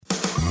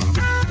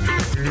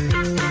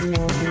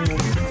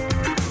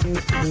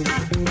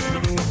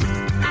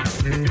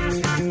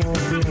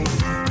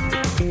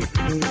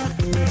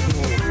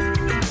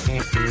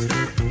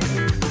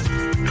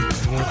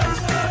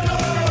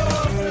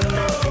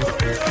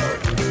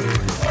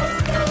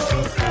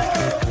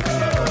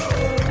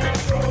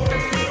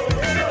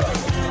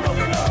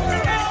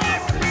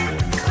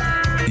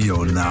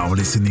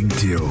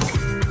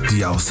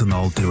the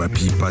Arsenal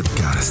Therapy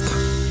Podcast.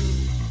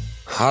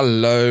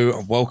 Hello,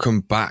 and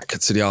welcome back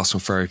to the Arsenal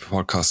Therapy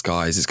Podcast,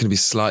 guys. It's going to be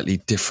slightly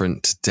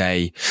different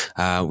today.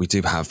 We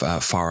do have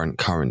Farhan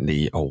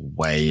currently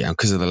away, and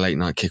because of the late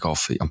night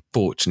kickoff, he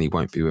unfortunately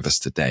won't be with us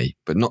today.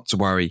 But not to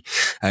worry,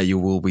 you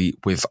will be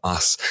with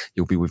us.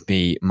 You'll be with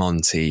me,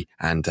 Monty,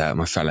 and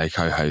my fellow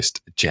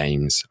co-host,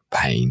 James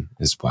Payne,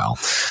 as well.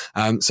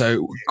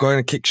 So going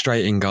to kick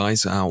straight in,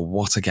 guys.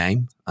 What a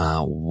game.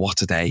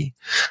 What a day.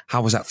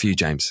 How was that for you,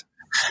 James?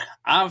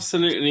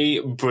 Absolutely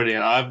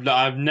brilliant.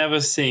 I've never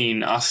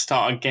seen us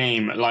start a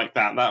game like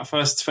that. That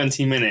first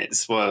 20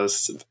 minutes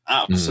was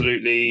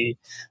absolutely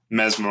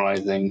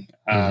mesmerizing.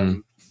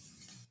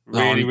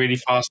 Really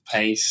fast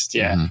paced.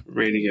 Yeah,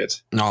 really good.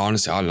 No,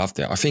 honestly, I loved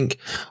it. I think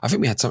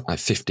we had something like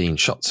 15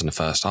 shots in the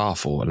first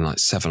half, and like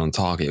 7 on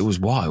target. It was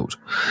wild.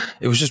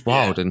 It was just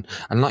wild, and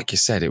like you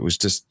said, it was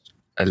just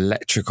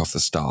electric off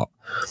the start.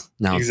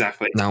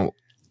 Exactly. Now,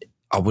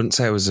 I wouldn't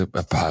say it was a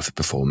perfect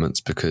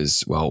performance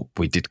because, well,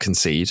 we did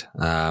concede.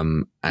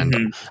 And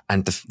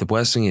the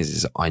worst thing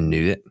is I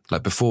knew it.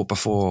 Like before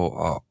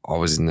I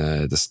was in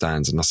the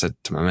stands and I said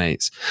to my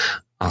mates,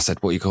 I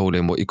said, what you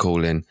calling?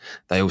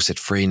 They all said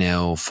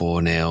 3-0,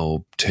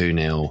 4-0,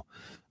 2-0.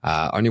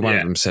 Only one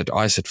of them said,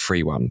 I said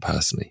 3-1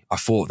 personally. I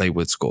thought they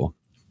would score.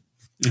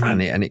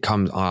 And it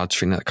comes, I just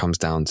think that comes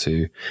down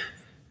to,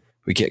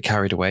 we get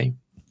carried away.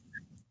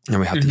 And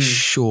we have these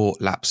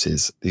short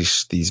lapses,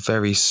 these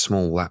very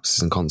small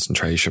lapses in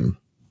concentration,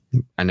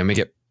 and then we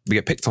get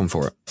picked on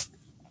for it.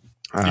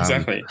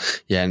 Exactly.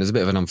 Yeah, and it's a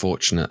bit of an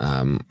unfortunate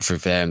for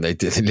them. They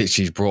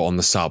literally brought on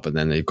the sub, and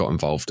then they got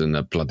involved in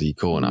the bloody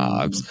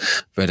corner.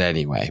 But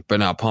anyway,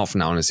 no. Apart from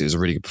that, honestly, it was a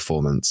really good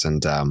performance,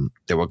 and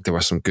there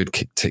were some good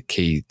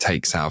key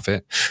takes out of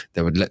it.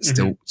 There were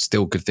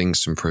still good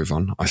things to improve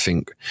on. I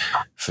think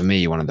for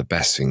me, one of the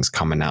best things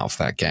coming out of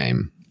that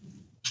game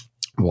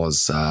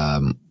was.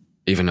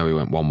 Even though we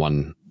went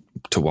 1-1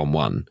 to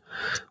 1-1,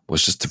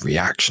 was just the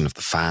reaction of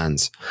the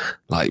fans.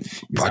 Like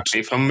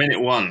exactly. From minute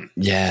one.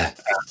 Yeah.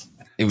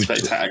 It was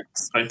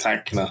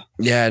spectacular.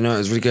 Yeah, no, it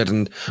was really good.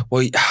 And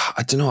well,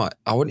 I don't know.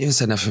 I wouldn't even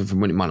say nothing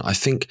from minute one. I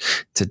think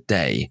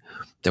today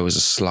there was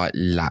a slight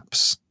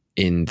lapse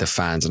in the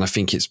fans. And I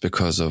think it's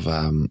because of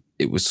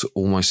it was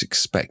almost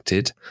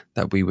expected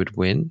that we would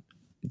win.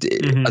 I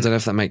don't know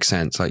if that makes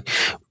sense. Like,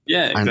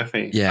 yeah,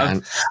 exactly.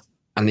 And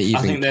the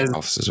evening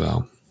kickoffs as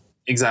well.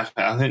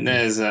 Exactly. I think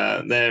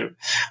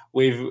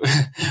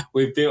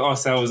we've built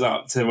ourselves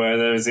up to where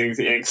there's an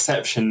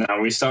exception now.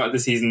 We started the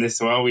season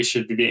this well. We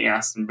should be beating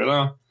Aston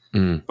Villa,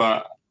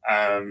 but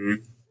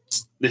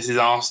this is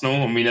Arsenal,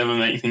 and we never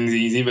make things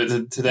easy.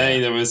 But today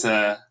there was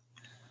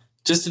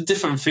just a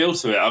different feel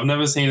to it. I've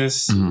never seen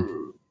us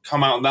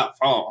come out that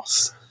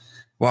fast.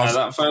 Well,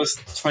 that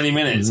first 20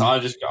 minutes, I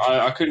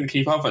couldn't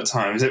keep up at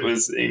times. It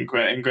was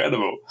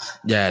incredible.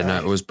 Yeah, no,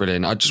 it was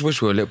brilliant. I just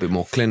wish we were a little bit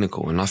more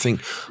clinical. And I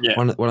think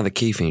one of the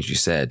key things you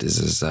said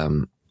is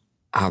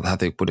how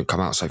they wouldn't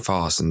come out so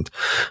fast. And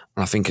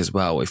I think as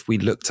well, if we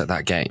looked at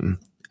that game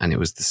and it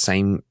was the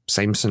same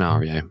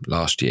scenario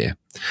last year,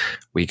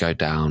 we go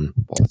down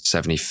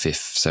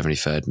 75th,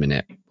 73rd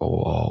minute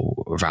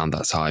or around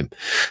that time,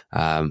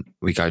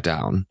 we go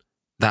down.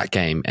 That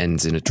game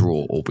ends in a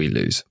draw or we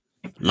lose.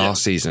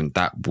 Last season,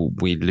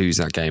 we lose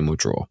that game or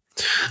draw,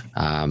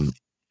 and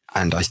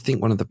I think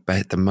one of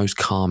the most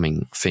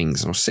calming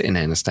things. I was sitting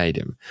there in the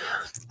stadium,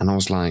 and I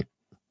was like,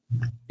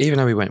 even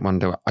though we went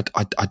 1-0,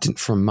 I didn't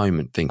for a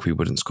moment think we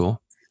wouldn't score.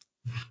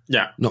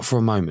 Yeah, not for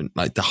a moment.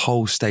 Like the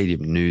whole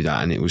stadium knew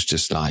that, and it was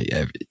just like,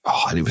 and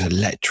it was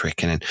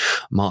electric. And then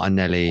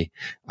Martinelli,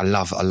 I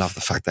love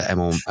the fact that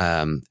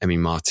Emi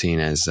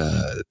Martinez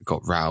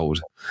got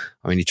roused.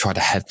 I mean, he tried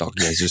to headlock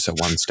Jesus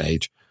at one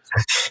stage.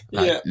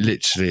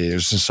 Literally, it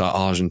was just like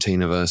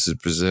Argentina versus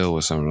Brazil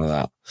or something like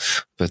that.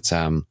 But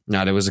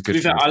no, there was a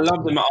good. I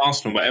loved him at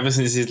Arsenal, but ever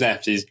since he's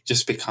left, he's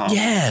just become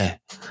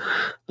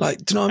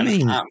like, do you know what I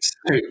mean?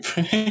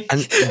 Absolute.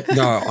 And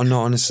no,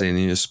 honestly, and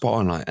he was spot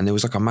on. Like, and there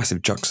was like a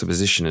massive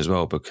juxtaposition as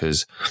well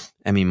because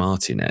Emi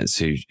Martinez,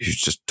 who's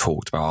just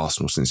talked about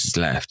Arsenal since he's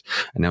left,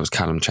 and there was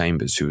Callum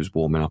Chambers who was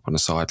warming up on the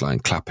sideline,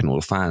 clapping all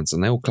the fans,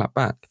 and they all clapped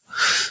back.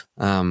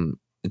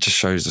 It just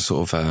shows the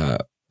sort of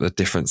the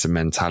difference in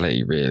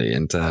mentality, really.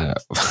 And it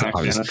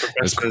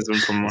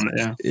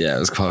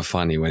was quite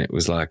funny when it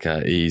was like,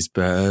 he's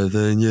better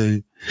than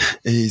you,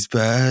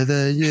 Aaron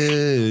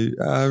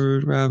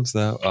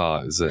Ramsdale.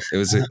 It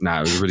was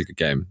a really good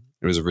game.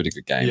 It was a really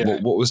good game. Yeah.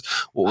 What was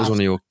one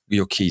of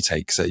your key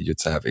takes that you'd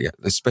say,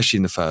 especially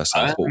in the first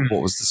half?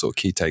 What was the sort of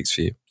key takes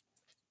for you?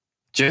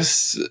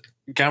 Just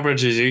Gabriel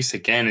Jesus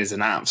again is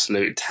an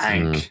absolute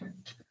tank.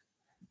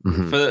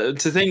 To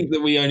think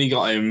that we only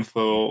got him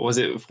for, was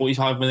it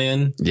 45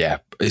 million? Yeah,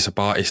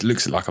 it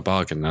looks like a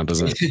bargain now,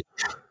 doesn't it?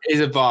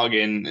 It's a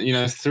bargain.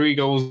 3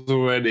 goals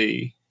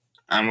already,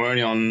 and we're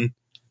only on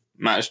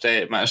match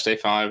day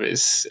 5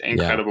 is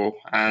incredible.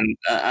 And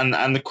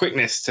the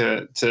quickness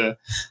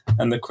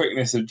and the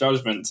quickness of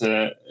judgment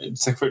to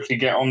quickly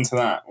get onto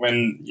that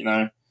when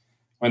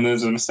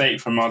there's a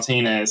mistake from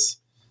Martinez,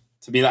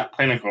 to be that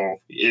clinical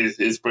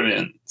is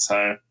brilliant.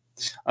 So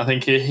I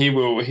think he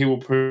will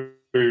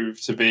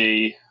prove to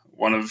be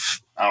one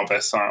of our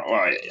best signing.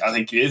 Well, I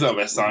think he is our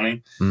best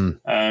signing.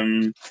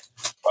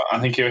 But I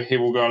think he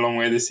will go a long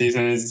way this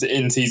season,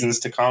 in seasons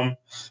to come.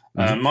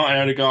 Martin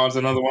Odegaard's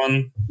another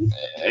one,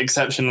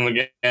 exceptional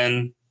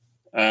again.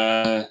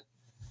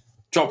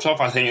 Dropped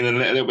off, I think, in a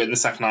little bit in the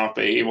second half,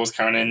 but he was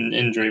carrying an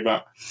injury.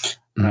 But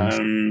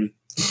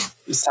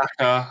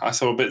Saka, I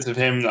saw bits of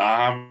him that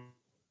I haven't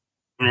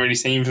really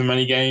seen for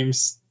many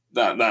games.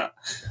 That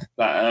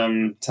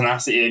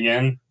tenacity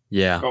again.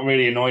 Yeah, got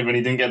really annoyed when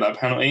he didn't get that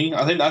penalty.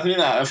 I think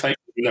that affected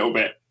him a little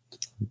bit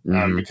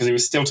because he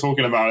was still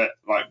talking about it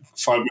like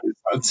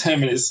 10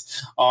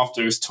 minutes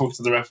after. He was talking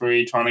to the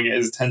referee, trying to get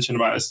his attention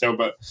about it still.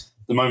 But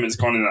the moment's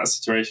gone in that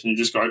situation. You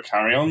just got to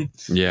carry on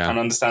and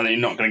understand that you're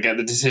not going to get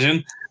the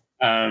decision.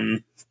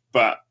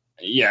 But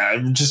yeah,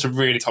 just a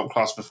really top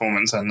class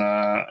performance, and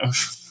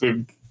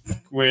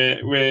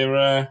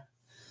we're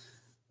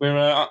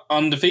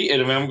undefeated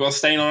and we haven't got a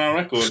stain on our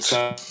record.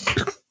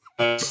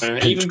 So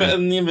even better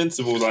than the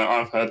Invincibles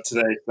I've heard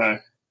today. So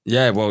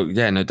yeah, well,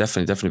 yeah, no,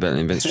 definitely better than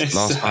the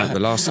Invincibles. The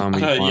last time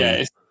we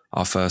won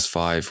our first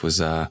 5 was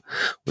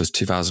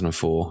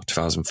 2004,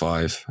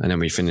 2005, and then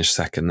we finished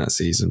second that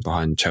season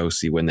behind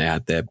Chelsea when they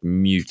had their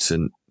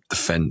mutant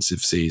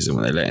defensive season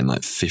when they let in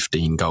like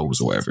 15 goals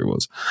or whatever it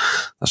was.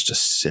 That's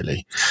just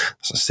silly.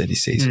 That's a silly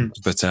season.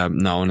 But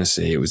no,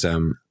 honestly, it was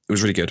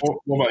really good.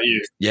 What about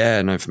you?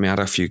 Yeah, no, for me, I had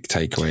a few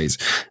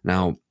takeaways.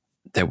 Now,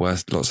 there were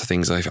lots of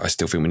things I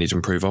still think we need to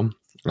improve on.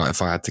 Like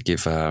if I had to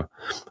give a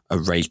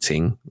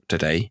rating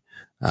today,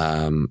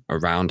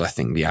 around, I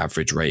think the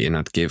average rating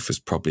I'd give was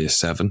probably a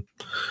 7.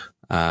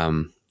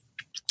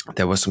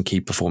 There were some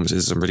key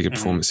performances, some really good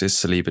performances.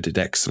 Saliba did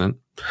excellent.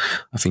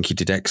 I think he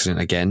did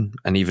excellent again.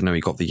 And even though he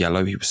got the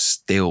yellow, he was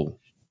still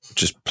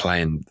just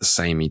playing the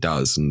same he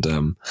does. And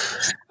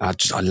I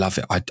love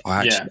it. I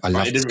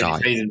love this guy.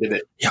 It didn't really faze him, did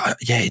it?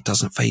 Yeah, it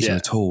doesn't faze him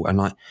at all.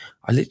 And I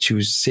literally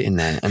was sitting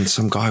there and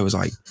some guy was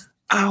like,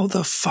 how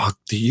the fuck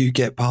do you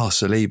get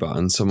past Saliba?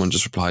 And someone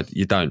just replied,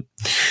 you don't.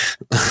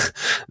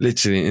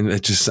 Literally, and they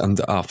just summed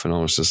it up. And I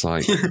was just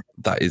like,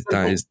 that is,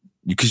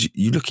 because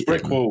you look at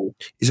brick wall.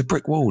 He's a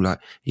brick wall. Like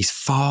he's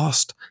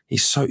fast.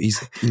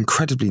 He's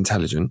incredibly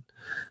intelligent.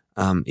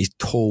 He's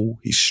tall.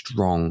 He's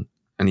strong,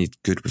 and he's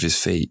good with his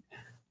feet.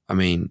 I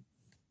mean,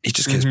 he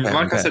just gets better.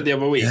 Like I said the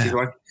other week,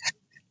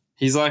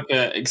 he's like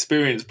an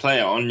experienced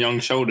player on young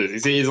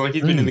shoulders. He's like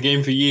he's been in the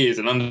game for years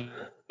and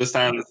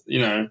understands,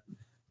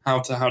 how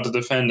to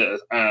defend at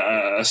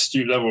a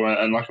astute level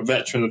and like a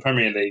veteran in the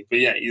Premier League. But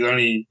yeah,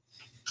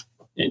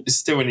 he's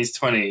still in his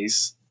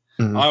 20s.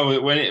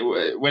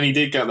 When he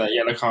did get that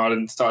yellow card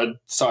and started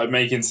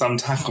making some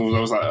tackles, I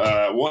was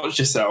like, watch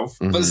yourself.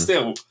 But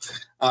still,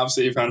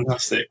 absolutely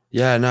fantastic.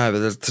 Yeah, no, but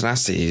the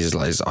tenacity is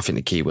I think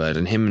the key word.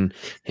 And him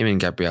and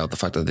Gabriel, the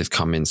fact that they've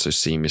come in so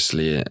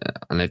seamlessly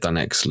and they've done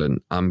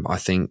excellent. I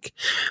think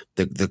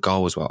the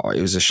goal as well,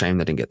 it was a shame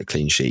they didn't get the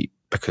clean sheet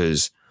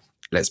because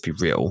let's be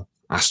real,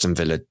 Aston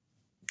Villa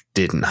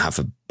didn't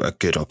have a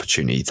good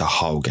opportunity the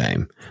whole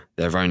game.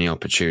 Their only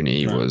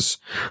opportunity was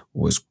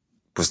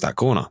that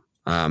corner.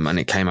 And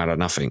it came out of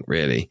nothing,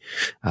 really.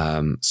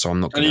 So I'm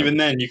not. And even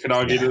then, you could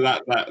argue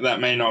that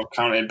may not have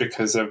counted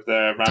because of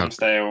the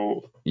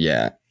Ramsdale.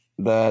 Yeah,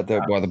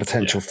 the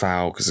potential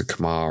foul because of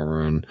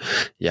Kamara, and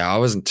I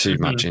wasn't too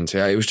much into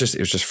it. It was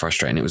just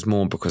frustrating. It was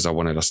more because I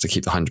wanted us to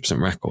keep the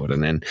 100% record,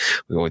 and then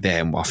we were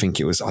there. And I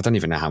think it was. I don't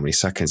even know how many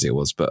seconds it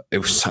was, but it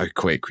was so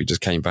quick. We just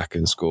came back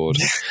and scored.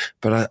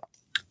 But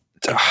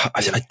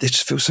I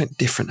just feel something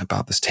different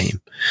about this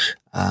team.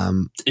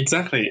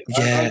 Exactly.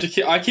 Yeah.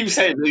 I keep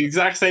saying the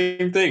exact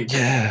same thing.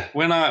 Yeah.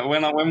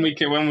 When we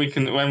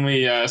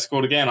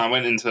scored again, I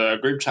went into a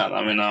group chat.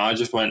 I mean, I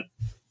just went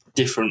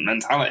different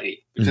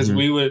mentality because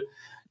we would,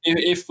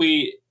 if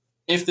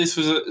this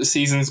was a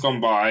season's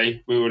gone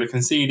by, we would have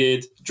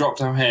conceded,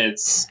 dropped our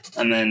heads,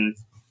 and then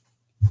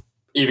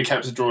either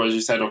kept a draw, as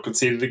you said, or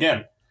conceded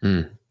again.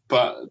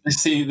 But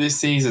this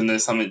season,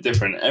 there's something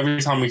different.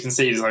 Every time we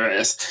concede, it's like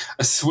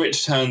a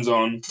switch turns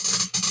on,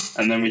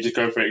 and then we just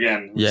go for it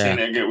again.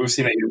 We've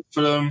seen it in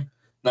Fulham.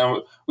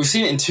 Now we've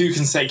seen it in 2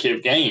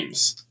 consecutive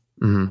games.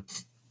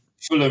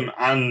 Fulham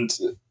and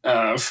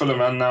now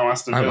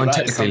Aston Villa. And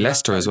technically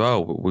Leicester as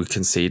well. We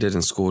conceded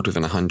and scored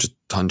within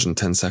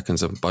 110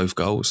 seconds of both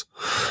goals.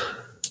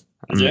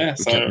 So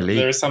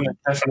there is something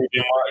definitely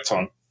being worked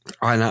on.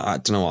 I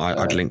don't know what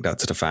I'd link that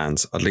to the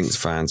fans. I'd link to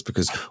fans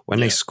because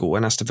when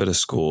Aston Villa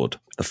scored,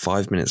 the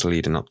 5 minutes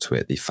leading up to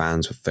it, the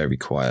fans were very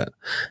quiet,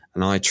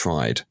 and I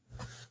tried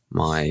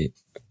my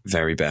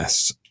very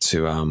best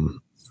to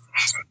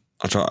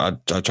I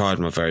tried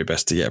my very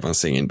best to get everyone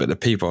singing, but the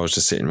people I was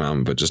just sitting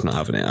around but just not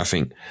having it. I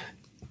think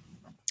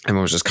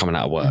everyone was just coming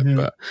out of work,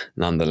 but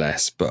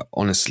nonetheless. But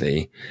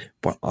honestly,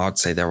 what I'd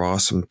say there are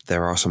some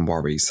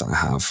worries that I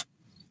have,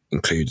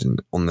 including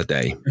on the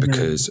day,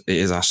 because it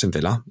is Aston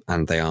Villa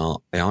and they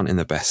aren't in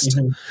the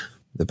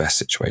best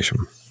situation.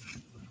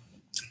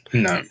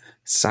 No,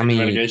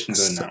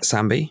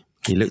 Sambi,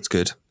 he looked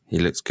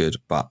good,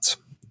 but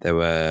there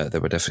were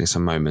definitely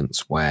some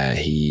moments where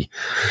the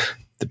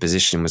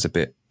positioning was a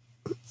bit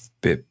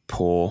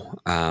poor,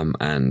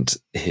 and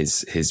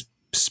his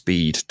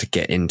speed to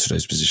get into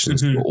those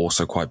positions were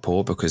also quite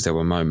poor, because there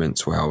were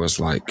moments where I was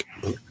like,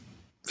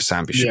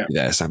 Sambi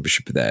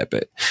should be there,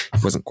 but he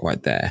wasn't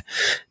quite there.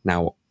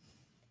 Now,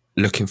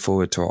 looking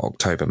forward to our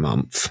October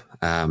month,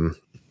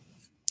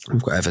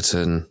 we've got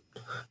Everton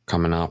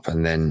coming up,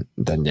 and then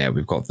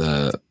we've got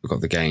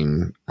the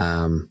game.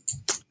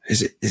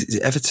 Is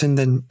it Everton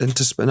then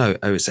to Spurs? No,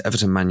 it's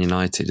Everton Man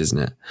United, isn't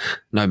it?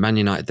 No, Man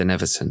United then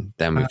Everton,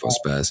 then we've got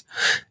Spurs.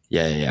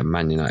 Yeah,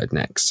 Man United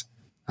next.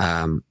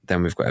 Then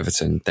we've got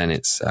Everton. Then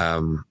it's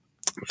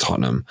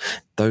Tottenham.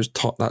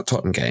 That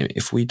Tottenham game.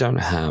 If we don't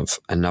have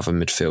another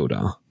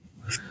midfielder,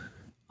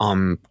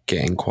 I'm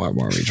getting quite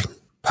worried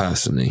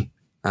personally.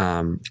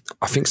 I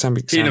think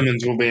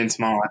Tielemans will be in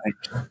tomorrow, I think.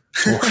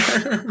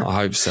 I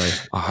hope so.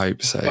 I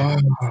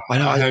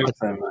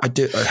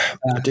do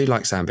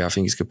like Sambi. I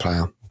think he's a good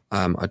player.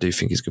 I do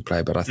think he's a good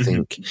player, but I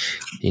think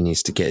he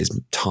needs to get his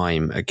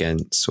time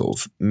against sort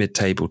of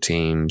mid-table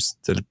teams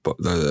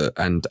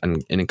and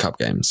in cup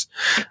games.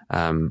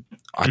 I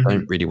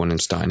don't really want him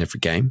starting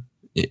every game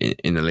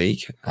in the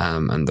league,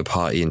 and the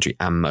Partey injury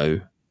and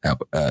Mo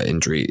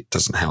injury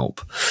doesn't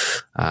help.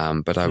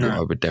 But I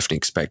would definitely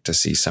expect to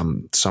see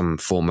some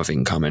form of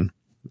incoming.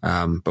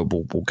 But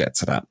we'll get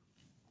to that.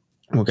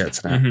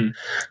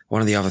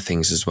 One of the other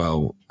things as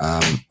well,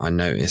 I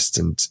noticed,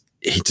 and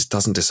he just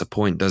doesn't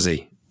disappoint, does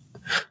he?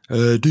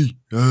 Every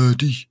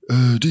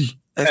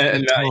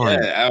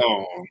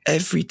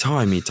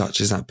time he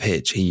touches that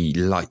pitch, he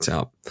lights it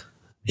up.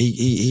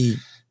 He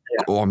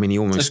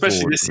almost especially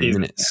scored this in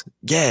minutes.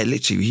 Yeah,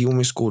 literally, he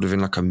almost scored within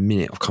like a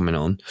minute of coming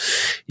on.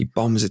 He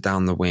bombs it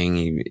down the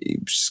wing.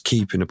 He's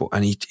keeping the ball,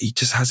 and he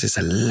just has this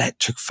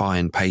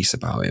electrifying pace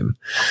about him.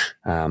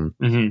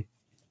 And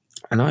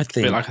I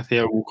think, a bit like a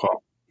Theo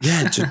Walcott.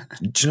 Yeah, do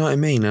you know what I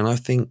mean? And I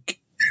think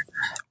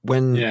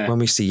when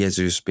we see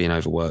Jesus being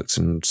overworked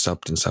and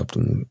subbed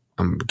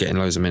and getting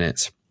loads of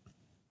minutes,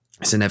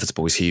 it's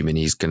inevitable. He's human.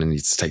 He's going to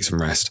need to take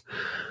some rest.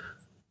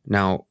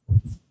 Now,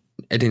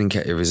 Eddie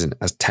Nketiah isn't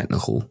as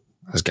technical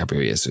as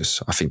Gabriel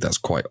Jesus. I think that's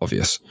quite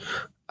obvious.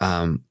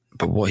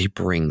 But what he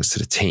brings to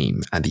the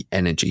team and the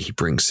energy he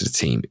brings to the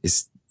team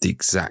is the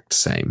exact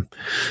same.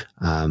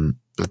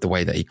 The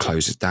way that he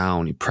closes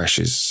down, he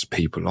pressures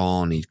people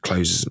on, he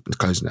closes,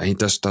 and he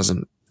just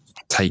doesn't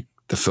take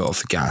the foot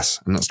off the gas.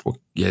 And that's what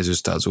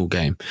Jesus does all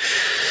game.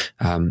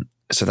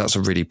 So that's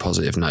a really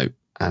positive note.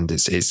 And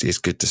it's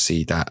good to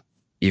see that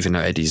even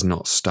though Eddie's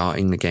not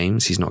starting the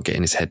games, he's not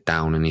getting his head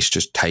down and he's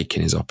just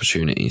taking his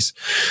opportunities.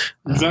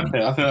 Exactly.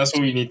 I think that's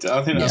all you need to.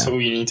 All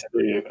you need to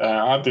do.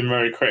 I've been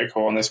very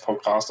critical on this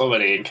podcast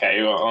already,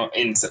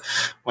 into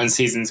when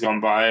season's gone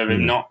by, of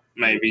him not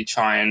maybe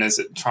trying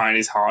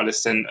his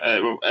hardest, and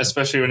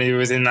especially when he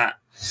was in that.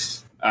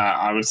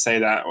 I would say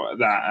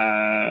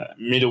that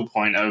middle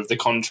point of the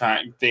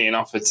contract being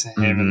offered to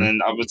him, and then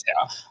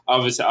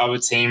other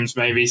teams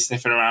maybe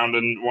sniffing around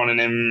and wanting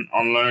him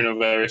on loan or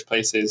various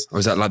places. Or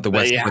was that like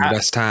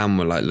West Ham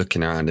were like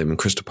looking around him and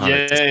Crystal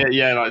Palace?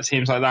 Yeah, like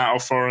teams like that or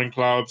foreign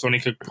clubs, when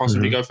he could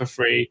possibly go for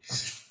free.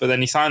 But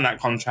then he signed that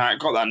contract,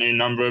 got that new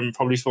number, and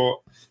probably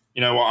thought, you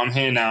know what, I'm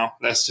here now.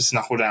 Let's just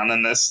knuckle down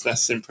and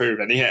let's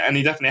improve. And he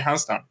definitely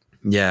has done.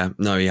 Yeah,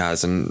 no, he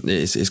has, and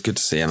it's good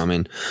to see. And I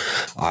mean,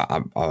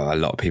 I a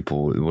lot of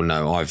people will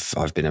know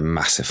I've been a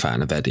massive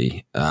fan of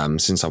Eddie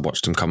since I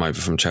watched him come over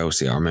from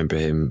Chelsea. I remember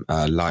him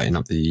lighting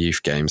up the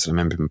youth games, and I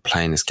remember him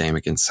playing this game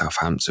against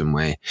Southampton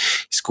where he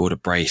scored a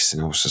brace,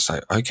 and I was just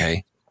like,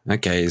 okay,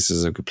 this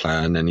is a good player.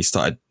 And then he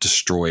started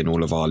destroying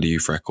all of our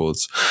youth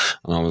records,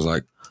 and I was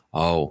like,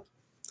 oh.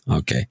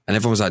 Okay, and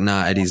everyone was like,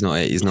 "Nah, Eddie's not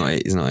it. He's not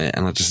it.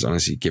 And I just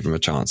honestly give him a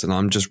chance, and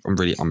I'm just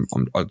really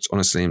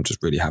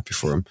happy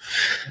for him.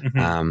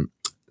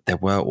 There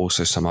were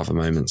also some other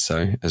moments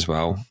though as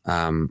well,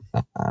 and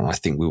I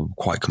think we were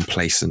quite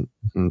complacent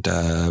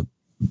and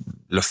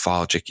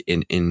lethargic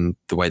in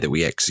the way that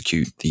we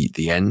execute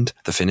the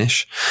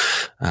finish.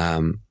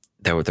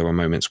 There were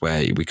moments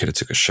where we could have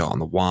took a shot on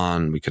the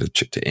one, we could have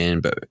chipped it in,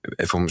 but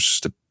everyone was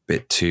just a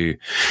bit too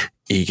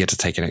eager to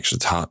take an extra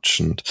touch,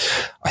 and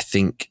I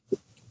think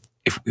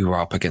if we were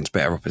up against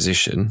better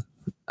opposition,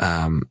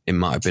 it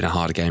might have been a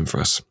harder game for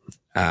us.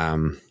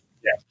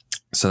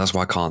 So that's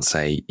why I can't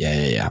say,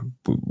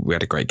 we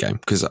had a great game.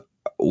 Because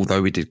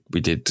although we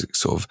did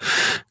sort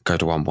of go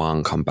to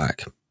 1-1, come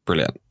back,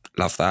 brilliant.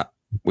 Love that.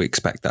 We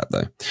expect that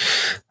though.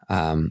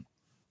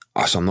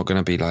 So I'm not going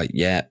to be like,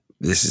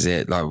 this is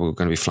it. Like we're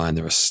going to be flying.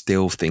 There are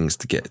still things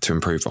to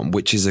improve on,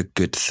 which is a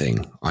good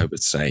thing, I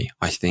would say.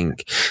 I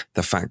think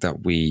the fact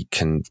that we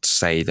can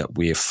say that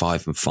we are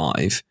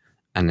 5-5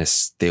 and there's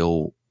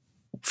still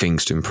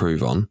things to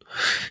improve on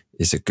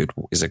is a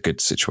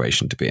good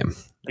situation to be in.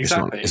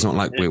 Exactly. It's not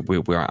like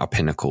we're at our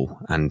pinnacle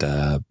and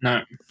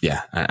no.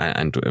 Yeah,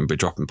 and we're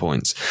dropping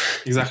points.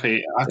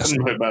 Exactly. I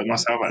couldn't put it better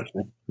myself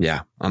actually.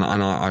 Yeah, and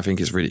I think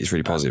it's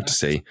really positive to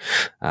see.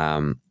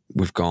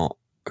 We've got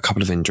a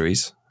couple of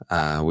injuries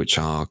which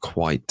are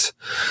quite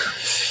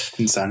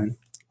concerning.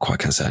 quite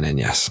concerning.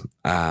 Yes.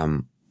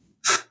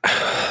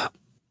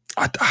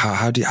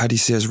 How do you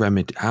see us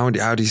remedy? How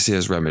do you see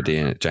us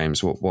remedying it,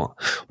 James?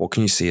 What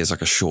can you see as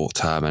like a short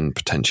term and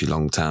potentially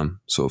long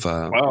term sort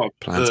of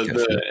plan to get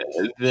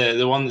through?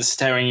 The one that's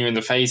staring you in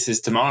the face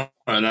is tomorrow,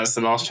 and that's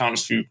the last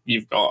chance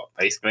you've got.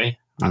 Basically,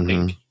 I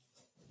think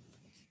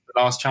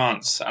the last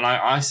chance, and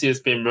I see us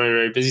being very,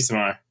 very busy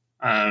tomorrow.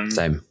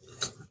 Same.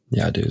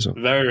 Yeah, I do as well.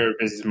 Very, very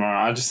busy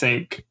tomorrow. I just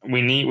think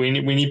we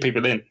need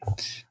people in.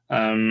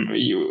 I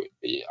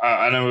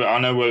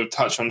know we'll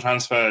touch on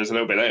transfers a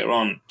little bit later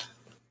on.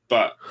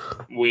 But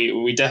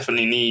we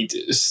definitely need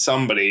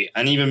somebody,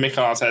 and even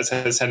Mikel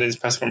Arteta has said in his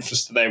press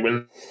conference today,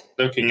 we're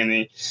looking in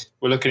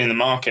the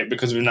market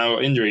because we've now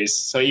got injuries.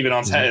 So even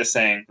Arteta is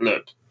saying,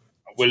 look,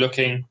 we're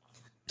looking,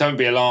 don't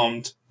be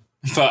alarmed,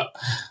 but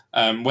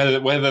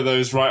whether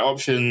those right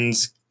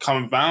options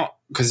come about,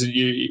 because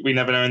we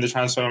never know in the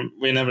transfer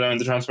window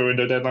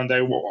deadline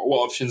day what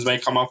options may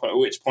come up at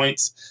which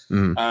points.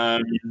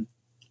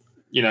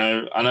 You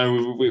know, I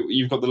know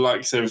you've got the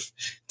likes of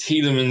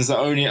Tielemans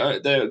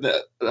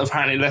that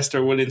apparently Leicester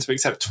are willing to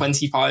accept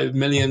 £25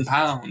 million.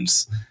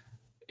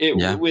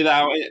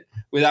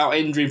 Without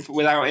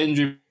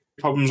injury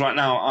problems right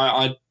now,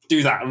 I'd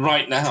do that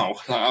right now.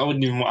 Like, I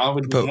wouldn't even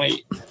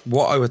wait.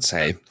 What I would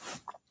say,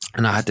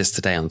 and I had this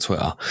today on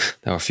Twitter,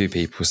 there were a few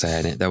people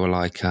saying it. They were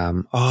like,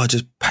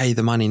 just pay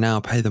the money now,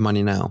 pay the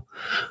money now.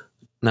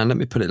 Now, let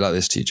me put it like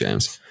this to you,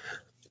 James.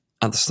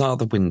 At the start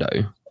of the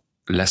window,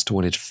 Leicester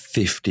wanted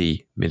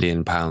 £50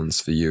 million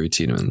for Yuri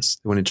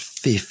Tielemans. They wanted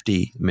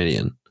 50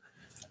 million.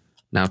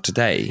 Now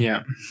today,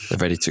 they're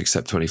ready to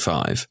accept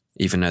 25,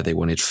 even though they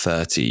wanted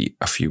 30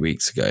 a few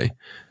weeks ago.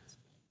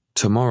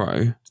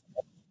 Tomorrow,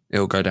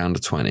 it'll go down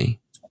to 20.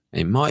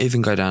 It might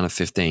even go down to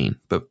 15,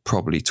 but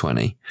probably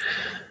 20.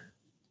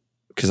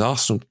 Because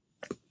Arsenal,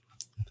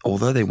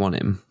 although they want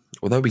him,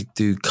 although we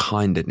do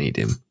kind of need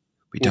him,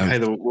 we don't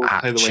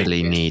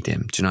actually need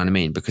him. Do you know what I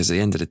mean? Because at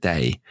the end of the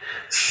day,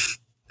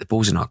 the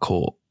ball's in our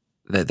court.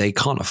 They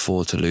can't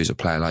afford to lose a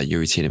player like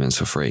Yuri Tielemans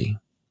for free.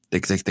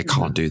 They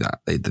can't do that.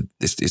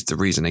 This is the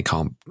reason they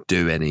can't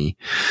do any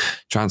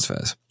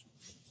transfers.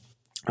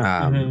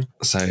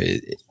 So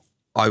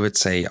I would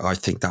say I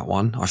think that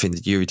one. I think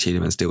the Yuri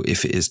Tielemans deal,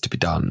 if it is to be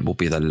done, will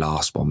be the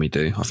last one we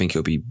do. I think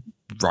it'll be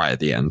right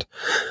at the end.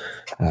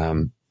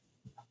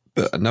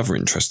 But another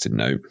interesting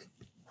note,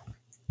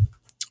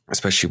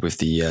 especially with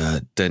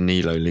the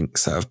Danilo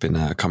links that have been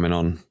coming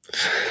on.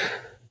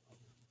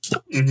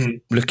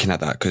 Looking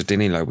at that, because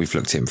Danilo, we've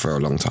looked at him for a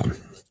long time.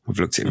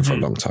 People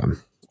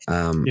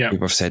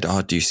have said,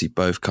 do you see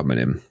both coming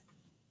in?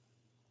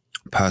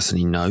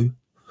 Personally, no.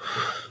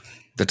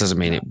 That doesn't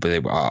mean it, but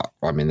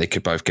they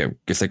could both get,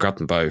 if they grab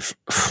them both,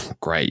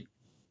 great,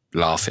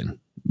 laughing.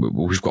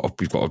 We've got a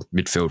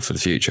midfield for the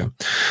future.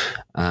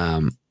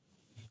 I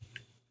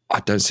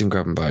don't see him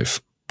grabbing both,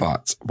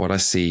 but what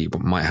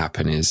might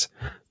happen is,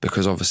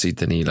 because obviously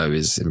Danilo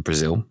is in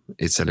Brazil,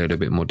 it's a little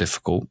bit more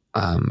difficult.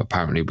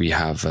 Apparently we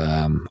have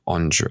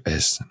Andre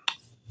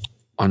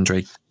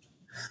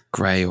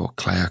Gray or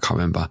Clay, I can't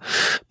remember.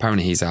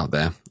 Apparently he's out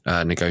there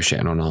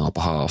negotiating on our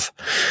behalf.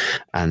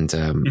 And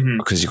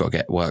because you've got to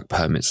get work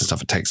permits and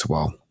stuff, it takes a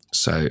while.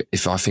 So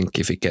if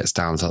it gets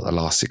down to the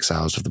last 6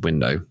 hours of the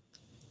window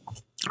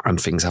and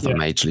things haven't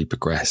majorly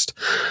progressed,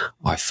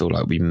 I feel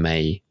like we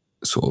may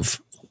sort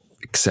of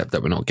accept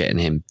that we're not getting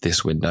him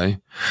this window.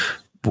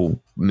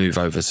 We'll move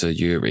over to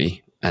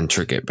Yuri and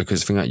trigger it,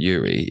 because the thing about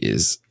Yuri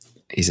is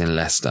he's in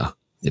Leicester.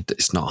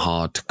 It's not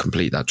hard to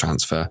complete that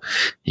transfer.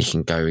 He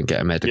can go and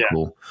get a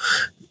medical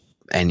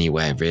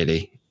anywhere,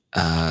 really.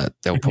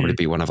 There'll probably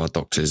be one of our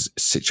doctors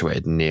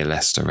situated near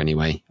Leicester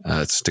anyway,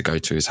 to go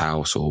to his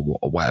house or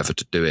whatever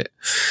to do it.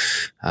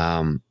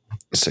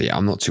 So yeah,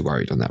 I'm not too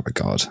worried on that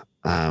regard.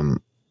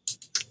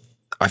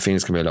 I think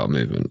it's going to be a lot of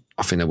movement.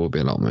 I think there will be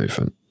a lot of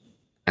movement.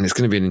 And it's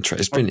going to be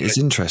it's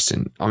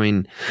interesting. I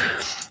mean,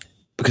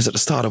 because at the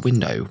start of the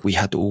window, we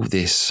had all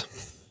this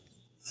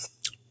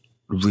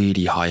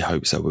really high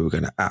hopes that we were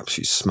going to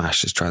absolutely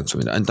smash this transfer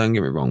window. And don't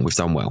get me wrong, we've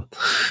done well.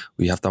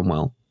 We have done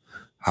well.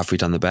 Have we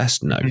done the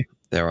best? No.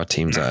 There are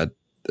teams that are,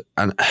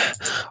 and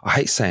I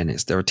hate saying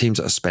this, there are teams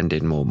that are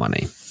spending more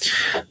money.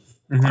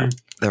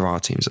 There are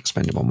teams that are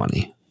spending more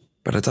money,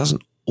 but it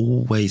doesn't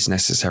always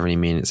necessarily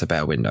mean it's a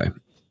better window.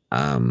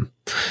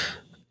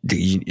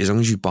 As long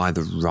as you buy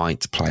the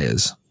right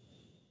players,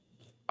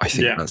 I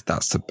think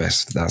that's the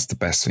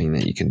best thing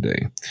that you can do.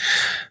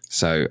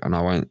 So, and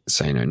I won't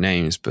say no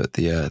names, but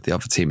the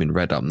other team in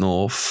red up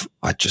north,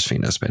 I just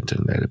think they're spending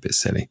a little bit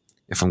silly,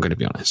 if I'm going to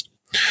be honest.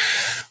 I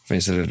think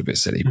it's a little bit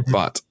silly,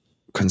 but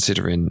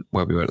considering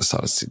where we were at the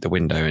start of the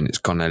window, and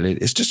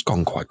it's just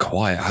gone quite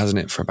quiet,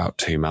 hasn't it, for about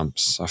 2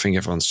 months? I think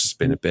everyone's just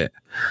been a bit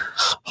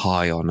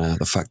high on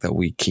the fact that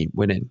we keep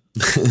winning.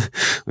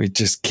 We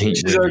just keep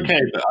winning.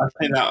 Okay, but I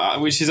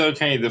think which is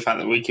okay, the fact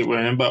that we keep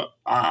winning, but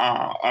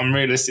I'm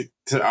realistic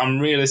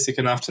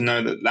enough to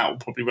know that will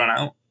probably run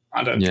out.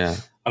 I don't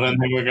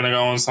think we're going to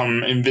go on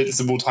some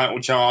invincible title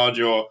charge,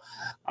 or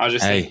I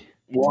just think,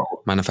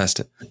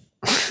 manifest it.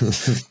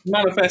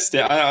 Manifest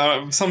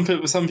it. Some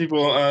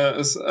people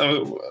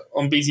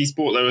on BT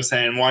Sport, they were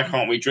saying, why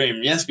can't we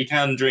dream? Yes, we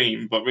can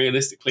dream, but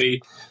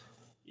realistically,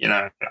 I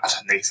don't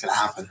think it's going to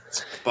happen.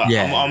 But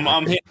yeah.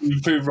 I'm here to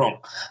prove wrong.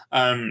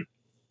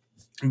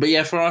 But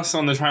yeah, for us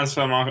on the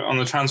transfer market, on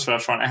the transfer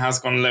front, it has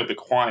gone a little bit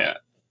quiet.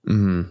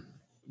 Mm-hmm.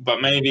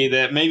 But maybe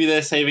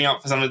they're saving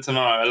up for something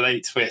tomorrow, a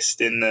late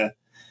twist in the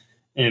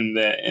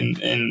window.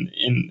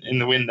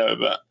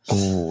 But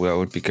that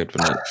would be good,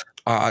 wouldn't it?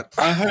 I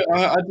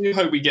do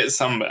hope we get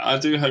some. I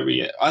think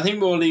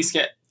we'll at least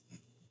get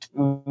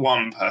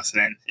one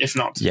person in, if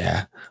not.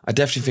 Yeah, I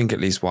definitely think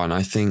at least one.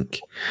 I think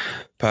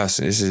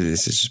personally,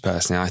 this is just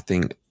personally, I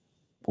think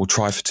we'll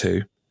try for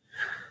two.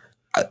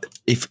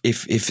 If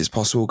it's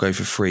possible, we'll go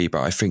for three.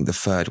 But I think the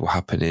third will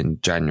happen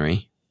in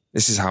January.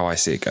 This is how I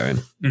see it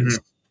going. Mm-hmm.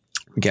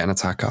 We get an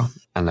attacker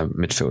and a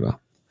midfielder.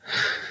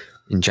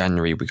 In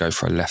January, we go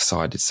for a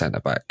left-sided centre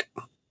back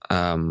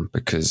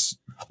because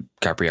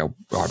Ben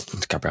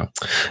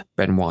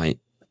White,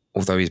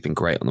 although he's been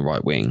great on the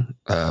right wing,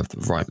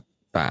 right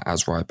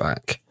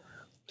back,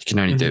 he can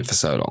only do it for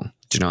so long.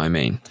 Do you know what I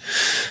mean?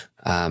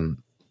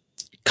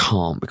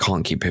 We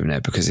can't keep him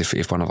there because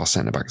if one of our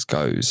centre backs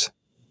goes,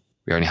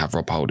 we only have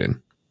Rob Holding,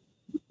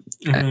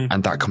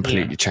 and that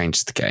completely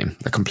changes the game.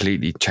 That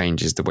completely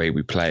changes the way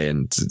we play.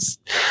 And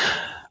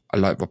I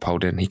like Rob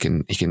Holding. He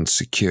can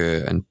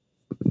secure and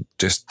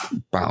just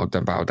battle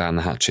down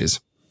the hatches.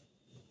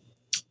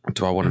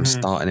 Do I want him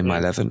starting in my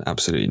 11?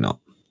 Absolutely not.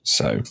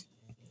 So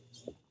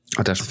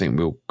I definitely think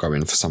we'll go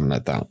in for something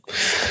like that.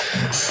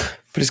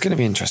 But it's going to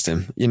be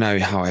interesting. You know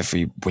how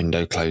every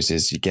window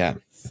closes, you get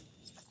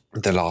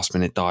the last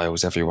minute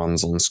dials.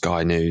 Everyone's on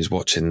Sky News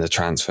watching the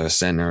transfer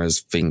centre as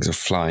things are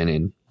flying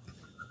in.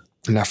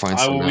 And I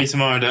will be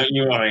tomorrow, don't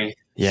you worry.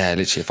 Yeah,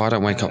 literally. If I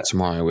don't wake up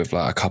tomorrow with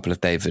like a couple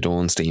of David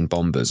Ornstein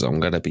bombers, I'm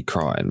going to be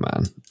crying,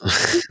 man.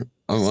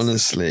 I'm going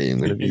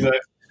to be...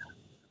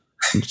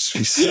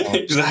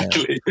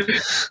 Exactly.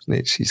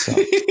 Literally sucks.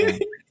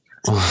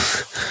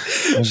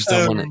 I just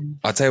don't want it.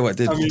 I'll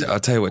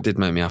tell you what did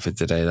make me happy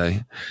today though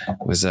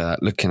was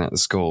looking at the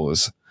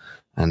scores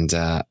and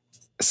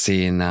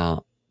seeing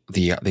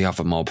the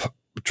other mob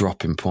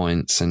dropping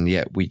points, and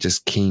yet we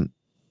just keep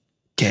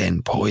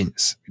getting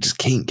points. We just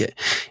can't get.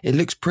 It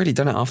looks pretty,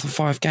 doesn't it? After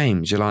 5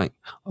 games, you're like,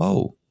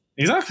 oh,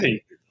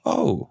 exactly.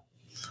 Oh,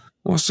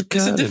 what's the?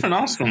 It's a different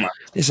Arsenal, man.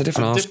 It's a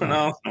different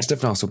Arsenal. It's a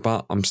different Arsenal,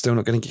 but I'm still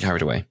not going to get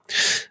carried away.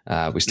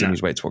 We still need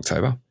to wait to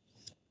October,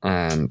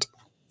 and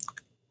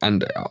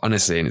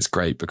honestly, and it's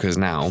great because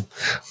now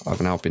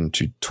I've now been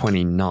to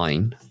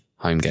 29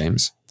 home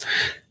games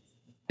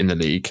in the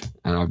league,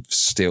 and I've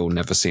still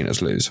never seen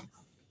us lose.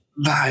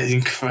 That is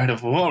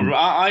incredible.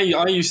 I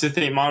used to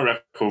think my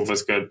record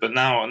was good, but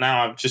now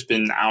I've just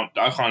been out.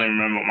 I can't even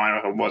remember what my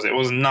record was. It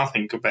was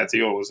nothing compared to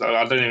yours.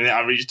 I don't even think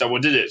I reached double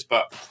digits.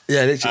 But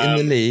yeah, literally in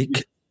the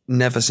league,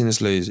 never seen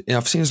us lose.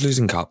 I've seen us lose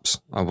in cups.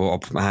 I'll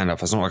put my hand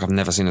up. It's not like I've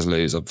never seen us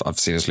lose. I've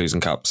seen us lose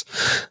in cups.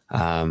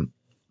 But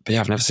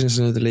yeah, I've never seen us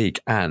lose the league.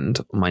 And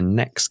my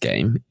next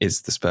game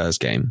is the Spurs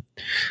game.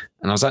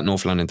 And I was at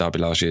North London Derby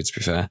last year, to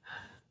be fair.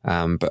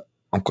 But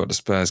I've got the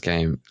Spurs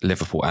game,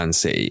 Liverpool and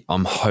City.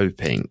 I'm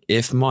hoping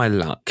if my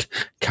luck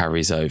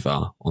carries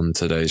over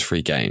onto those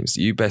 3 games,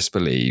 you best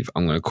believe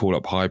I'm going to call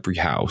up Highbury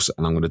House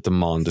and I'm going to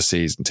demand a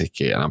season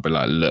ticket. And I'll be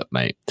like, look,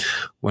 mate,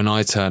 when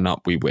I turn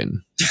up, we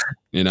win.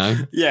 You know?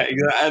 Yeah,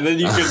 exactly. And then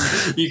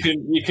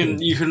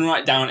you can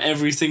write down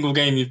every single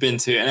game you've been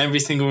to and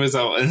every single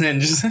result, and then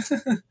just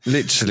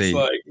literally. Do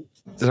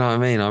you know what I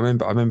mean? I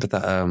remember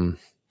that.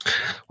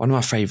 One of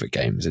my favourite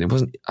games, and it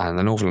wasn't, and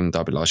the North London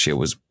Derby last year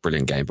was a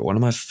brilliant game, but one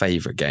of my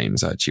favourite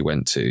games I actually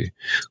went to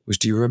was,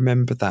 do you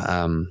remember that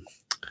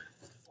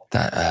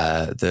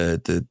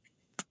the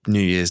New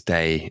Year's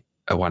Day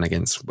one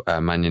against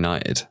Man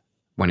United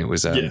when it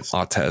was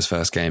Arteta's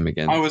first game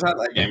again? I was at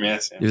that game,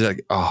 yes. He was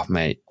like, oh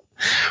mate,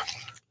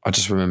 I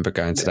just remember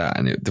going to that,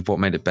 and what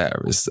made it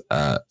better is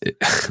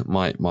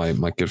my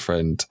good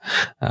friend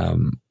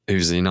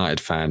who's a United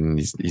fan, and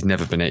he's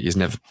never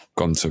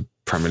gone to a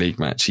Premier League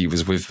match. He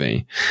was with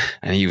me,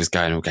 and he was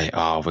going, okay,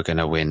 we're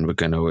gonna win.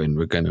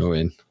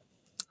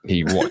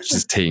 He watched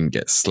his team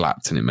get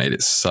slapped, and it made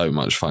it so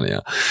much funnier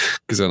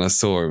because when I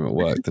saw him at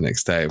work the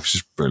next day, it was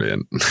just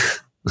brilliant.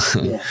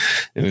 Yeah.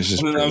 It was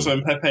just. And that was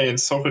when Pepe and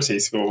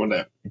Socrates scored, wasn't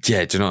it?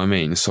 Yeah, do you know what I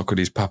mean?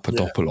 Socrates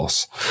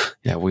Papadopoulos.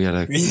 Yeah, we had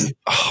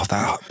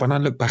that. When I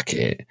look back at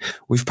it,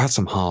 we've had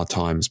some hard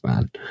times,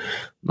 man.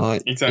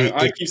 Like, exactly.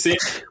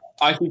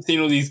 I keep seeing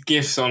all these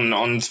gifs on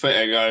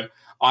Twitter go,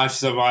 I've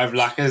survived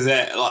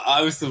Lacazette, like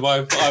I've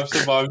survived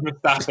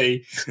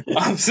Mustafi,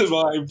 I've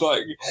survived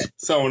like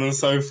so on and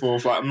so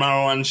forth, like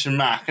Marwan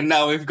Shamak, and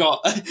now we've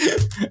got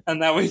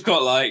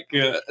like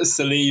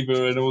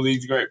Saliba and all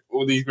these great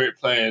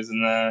players,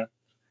 and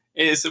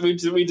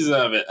we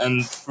deserve it.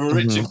 And for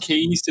Richard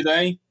Keys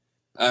today,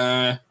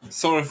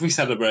 sorry if we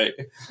celebrate,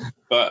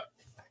 but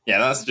yeah,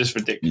 that's just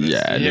ridiculous.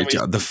 Yeah,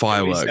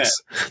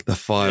 the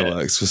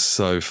fireworks was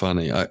so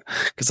funny.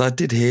 Because I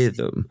did hear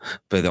them,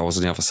 but I was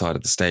on the other side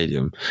of the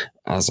stadium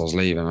as I was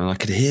leaving, and I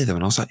could hear them,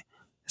 and I was like,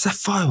 is that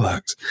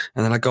fireworks?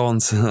 And then I go on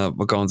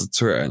to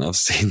Twitter and I've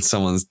seen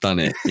someone's done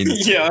it in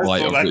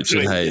light of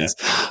Richard Hayes.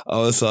 Yeah. I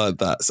was like,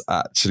 that's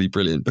actually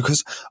brilliant,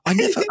 because I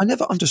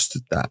never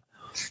understood that.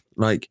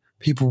 Like,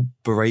 people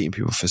berating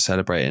people for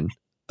celebrating.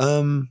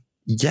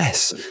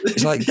 Yes,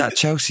 it's like that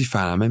Chelsea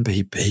fan. I remember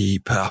he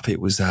put up, he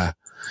was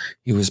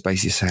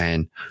basically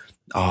saying,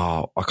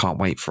 "Oh, I can't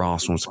wait for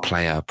Arsenal to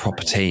play a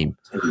proper team."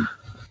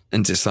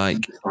 And it's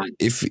like,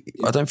 if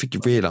I don't think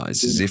you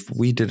realise is if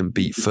we didn't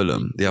beat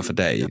Fulham the other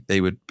day,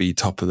 they would be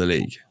top of the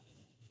league.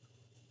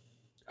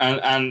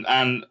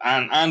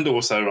 And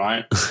also,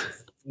 right,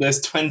 there's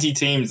 20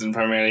 teams in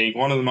Premier League.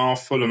 One of them are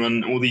Fulham,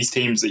 and all these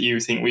teams that you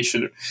think we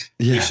shouldn't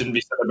be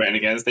celebrating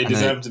against. They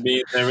deserve to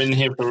be. They're in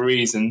here for a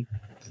reason.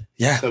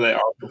 Yeah, so they are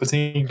a proper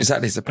team.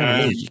 Exactly, it's the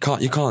Premier League. You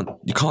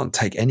can't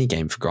take any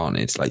game for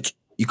granted. Like,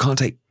 you can't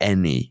take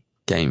any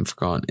game for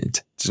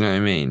granted. Do you know what I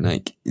mean?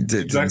 Like,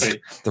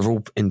 exactly. They're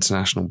all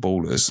international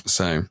ballers.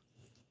 So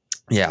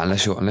yeah,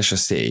 unless you're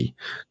City,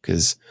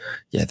 because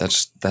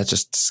they're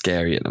just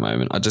scary at the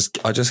moment. I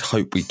just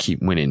hope we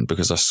keep winning,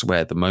 because I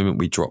swear the moment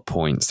we drop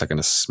points, they're going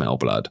to smell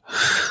blood.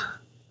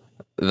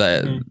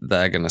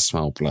 They're going to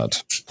smell blood.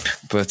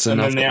 But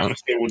and then the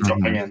atmosphere will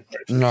drop again.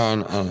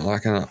 No,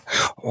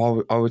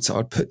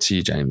 I'd put to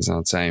you, James, and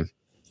I'd say,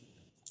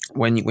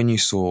 when you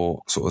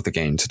saw sort of the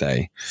game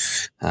today,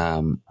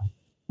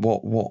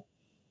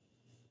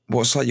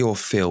 what's like your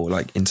feel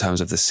like in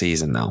terms of the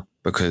season now?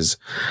 Because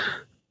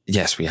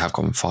yes, we have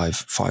gotten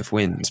five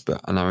wins,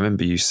 and I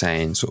remember you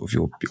saying sort of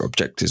your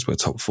objectives were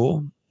top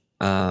 4.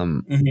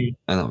 And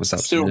that was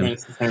still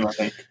remains the same, I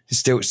think.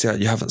 Still,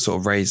 you haven't sort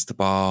of raised the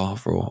bar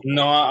for.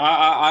 No,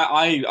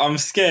 I'm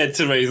scared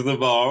to raise the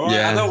bar. Right?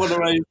 Yeah. I don't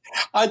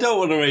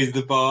want to raise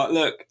the bar.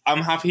 Look,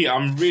 I'm happy.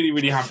 I'm really,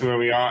 really happy where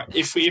we are.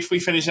 If we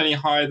finish any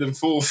higher than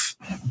 4th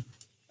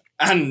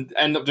and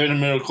end up doing a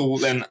miracle,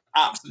 then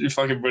absolutely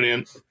fucking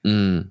brilliant.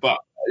 But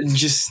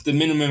just the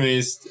minimum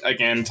is,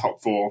 again,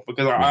 top 4,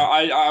 because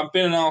I've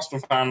been an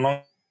Arsenal fan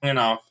long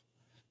enough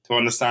to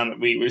understand that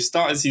we've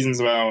started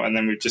seasons well, and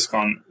then we've just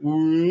gone.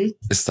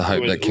 It's the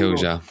hope that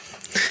kills you.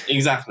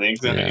 Exactly.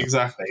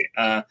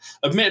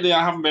 Admittedly,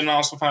 I haven't been an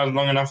Arsenal fan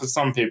long enough as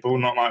some people,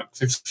 not like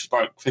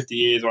 50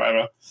 years or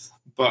whatever,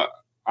 but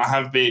I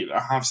have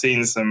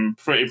seen some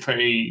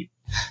pretty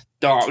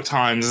dark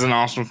times as an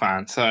Arsenal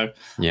fan. So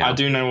I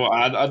do know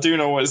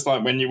what it's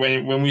like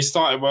when we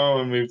started well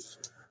and we've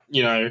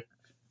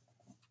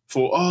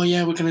thought, oh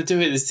yeah, we're going to do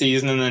it this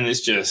season, and then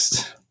it's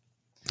just.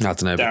 I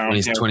don't know, but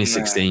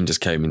 2016 just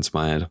came into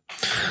my head.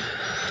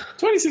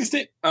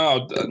 2016?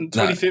 Oh,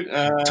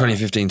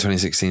 2015,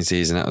 2016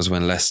 season, that was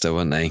when Leicester,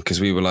 weren't they?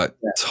 Because we were like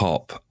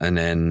top, and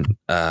then,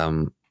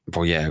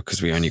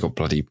 because we only got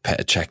bloody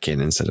Petr Cech in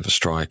instead of a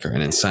striker,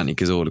 and then Santi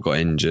Cazorla got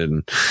injured.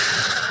 And,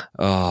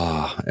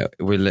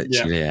 we're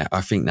literally,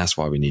 I think that's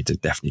why we need to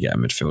definitely get a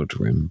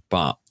midfielder in.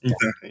 But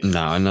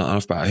no, not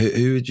enough about it.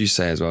 Who would you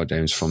say as well,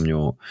 James, from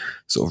your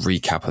sort of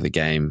recap of the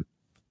game?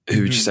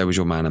 Who would you say was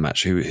your man of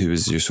match? Who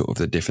was your sort of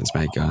the difference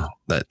maker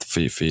that for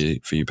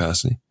you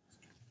personally?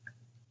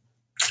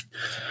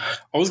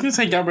 I was going to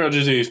say Gabriel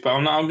Jesus, but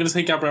I'm going to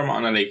say Gabriel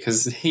Martinelli,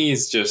 because he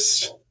is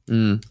just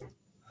that.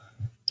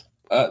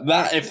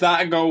 If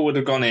that goal would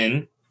have gone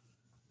in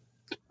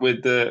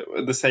with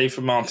the save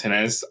from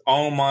Martinez,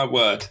 oh my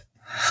word,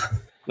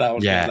 that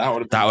would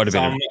have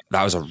been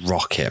that was a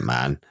rocket,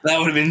 man. That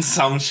would have been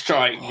some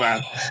strike,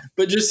 man.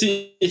 But just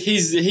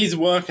his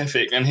work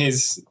ethic and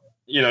his.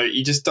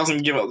 He just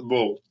doesn't give up the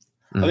ball.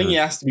 I think he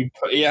has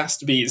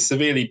to be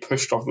severely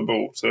pushed off the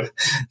ball to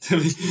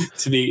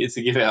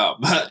give it up.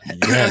 But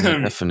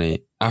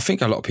definitely. I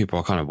think a lot of people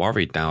are kind of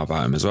worried now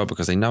about him as well,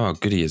 because they know how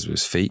good he is with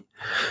his feet.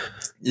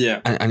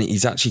 Yeah, and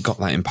he's actually got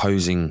that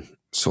imposing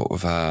sort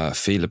of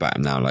feel about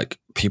him now. Like,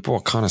 people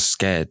are kind of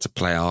scared to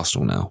play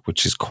Arsenal now,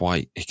 which is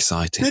quite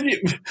exciting.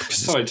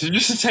 Sorry, to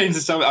just change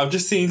the subject, I've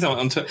just seen something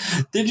on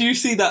Twitter. Did you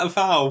see that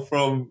foul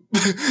from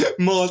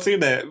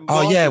Martinez?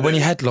 Oh yeah, when he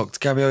headlocked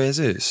Gabriel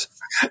Jesus.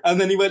 And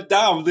then he went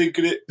down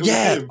thinking it was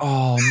him.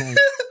 Oh man.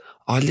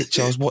 I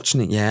was watching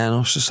it, and I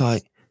was just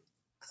like,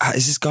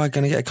 is this guy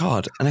going to get a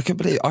card? And I couldn't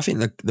believe it. I think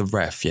the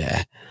ref, he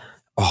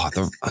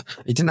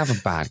didn't have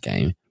a bad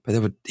game,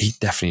 but he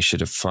definitely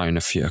should have thrown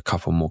a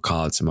couple more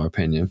cards, in my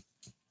opinion.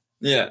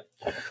 Yeah,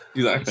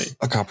 exactly.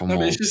 A couple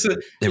more. It's just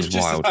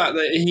wild. The fact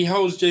that he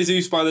holds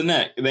Jesus by the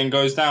neck and then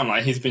goes down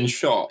like he's been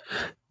shot.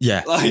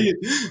 Yeah. Like,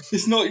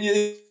 it's not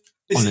you.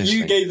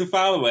 You gave the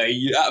foul away.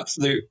 You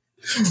absolute.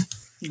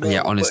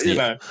 Yeah, honestly,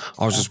 I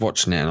was just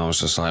watching it and I was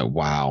just like,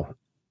 wow,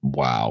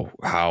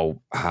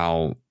 how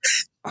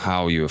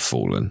you have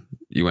fallen.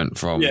 You went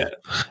from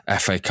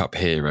FA Cup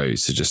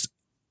heroes to just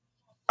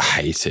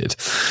hated.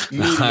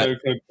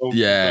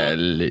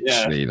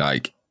 Literally,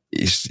 like.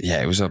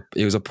 It was a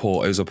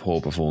poor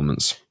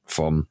performance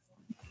from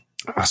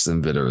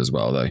Aston Villa as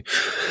well, though.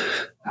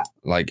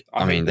 Like,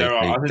 I think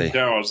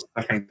Gerrard's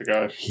second to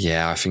go.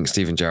 Yeah, I think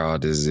Steven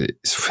Gerrard is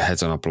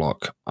heads on a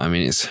block. I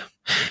mean, it's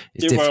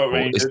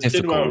difficult.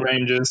 Did well at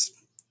Rangers,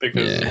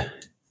 because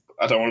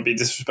I don't want to be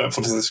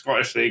disrespectful to the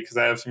Scottish League because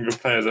they have some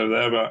good players over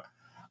there, but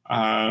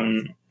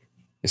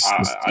It's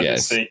not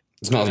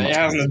as much.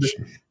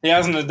 He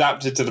hasn't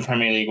adapted to the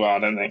Premier League well, I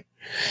don't think.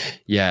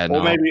 Yeah,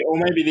 or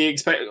maybe the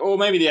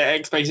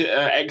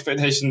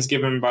expectations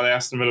given by the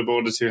Aston Villa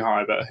board are too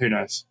high, but who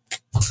knows?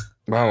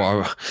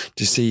 Well,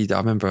 do you see? I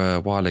remember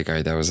a while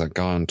ago there was a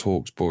guy on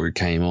Talksport who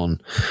came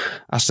on,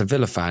 Aston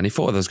Villa fan. He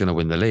thought they was going to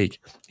win the league.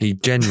 He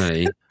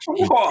genuinely,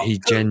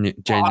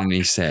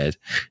 genuinely said,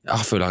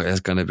 "I feel like there's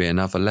going to be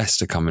another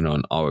Leicester coming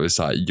on." I was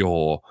like,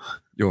 "You're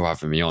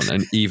having me on,"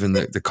 and even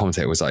the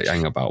commentator was like,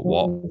 "Hang about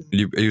what?"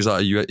 He was like,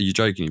 "Are you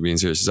joking? You're being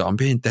serious?" He's like, "I'm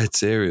being dead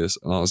serious,"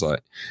 and I was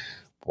like,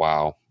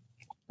 "Wow."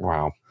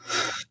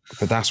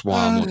 But that's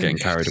why I'm not getting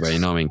carried away. You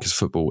know what I mean? Because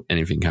football,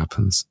 anything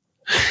happens.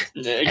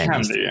 It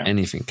can do, yeah.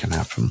 Anything can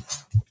happen.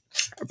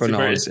 But no,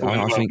 I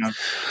think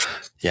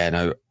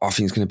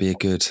it's going to be a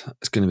good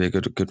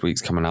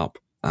weeks coming up.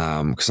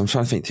 Because I'm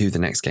trying to think who the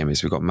next game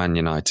is. We've got Man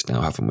United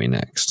now, haven't we?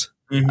 Next,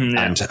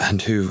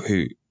 and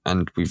who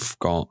we've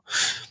got.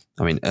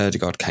 I mean,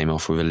 Ødegaard came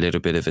off with a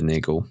little bit of a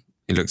niggle.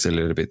 He looks a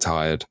little bit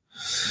tired.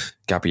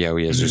 Gabriel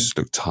Jesus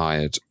looked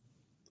tired.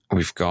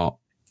 We've got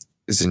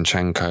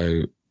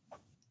Zinchenko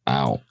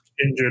out,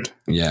 injured.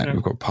 Yeah,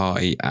 we've got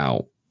Partey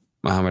out.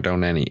 Mohamed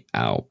El-Neni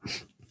out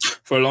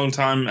for a long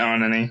time.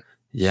 El-Neni.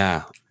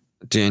 Yeah.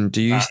 Do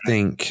you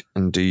think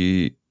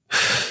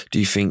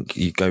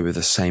you go with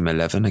the same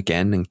 11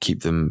 again and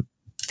keep them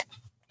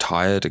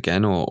tired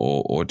again, or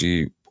would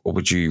you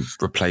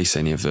replace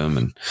any of them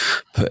and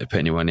put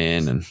anyone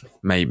in and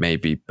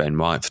maybe Ben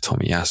White for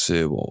Tommy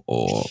Yasu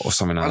or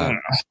something like that?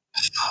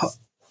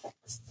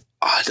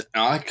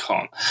 I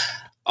can't.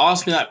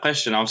 Ask me that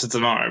question after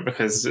tomorrow,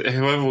 because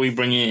whoever we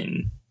bring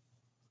in,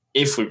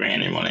 if we bring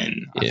anyone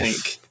in, I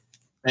think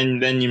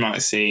then you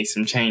might see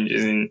some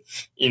changes in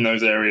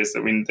those areas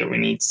that we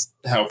need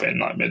help in,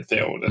 like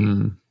midfield.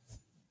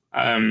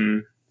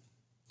 And,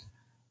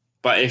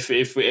 but if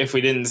we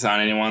didn't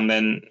sign anyone,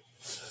 then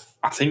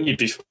I think you'd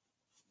be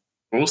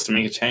forced to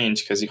make a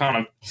change, because you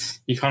can't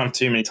have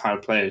too many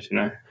tired players, you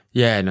know.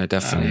 Yeah, no,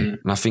 definitely.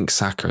 And I think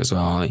Saka as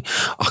well.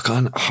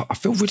 I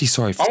feel really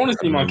sorry for I want to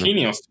see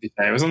Marquinhos, to be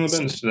fair. He was on the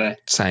bench today.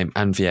 Same,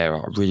 and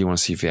Vieira. I really want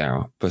to see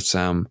Vieira. But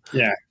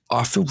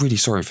I feel really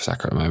sorry for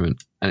Saka at the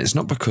moment. And it's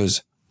not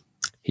because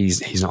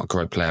he's not a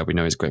great player. We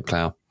know he's a great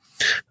player.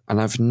 And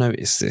I've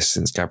noticed this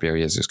since Gabriel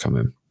Jesus come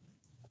in.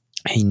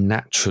 He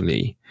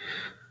naturally,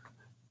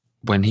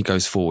 when he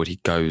goes forward, he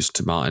goes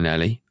to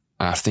Martinelli.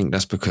 I think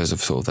that's because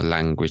of sort of the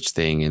language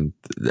thing and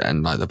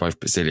like they're both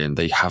Brazilian.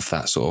 They have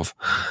that sort of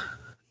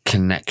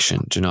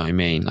connection. Do you know what I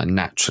mean? Like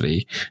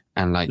naturally.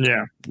 And like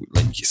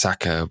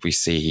Saka, we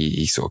see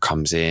he sort of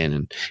comes in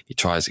and he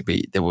tries to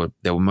be. There were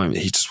moments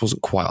he just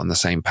wasn't quite on the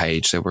same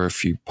page. There were a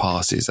few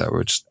passes that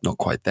were just not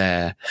quite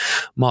there.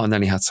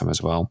 Martinelli had some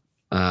as well.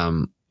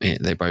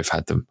 They both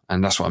had them,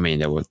 and that's what I mean.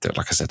 There were,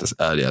 like I said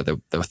earlier, there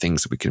were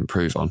things that we could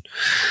improve on.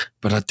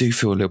 But I do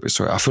feel a little bit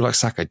sorry. I feel like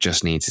Saka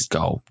just needs his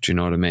goal. Do you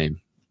know what I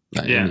mean?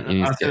 Like,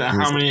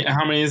 how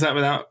many is that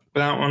without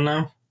one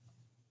now?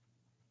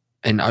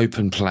 In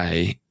open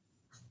play,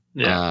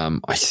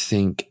 I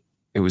think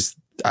it was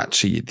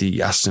actually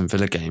the Aston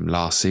Villa game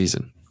last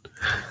season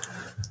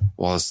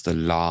was the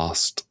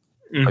last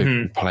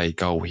open play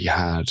goal he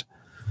had.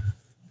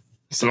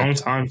 It's a long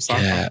time.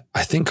 Saka. Yeah,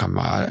 I think I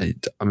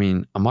might. I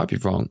mean, I might be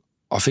wrong.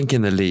 I think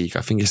in the league.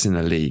 I think it's in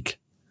the league.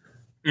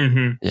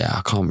 Mm-hmm. Yeah,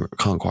 I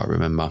can't quite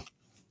remember.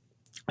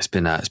 It's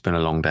been a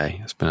long day.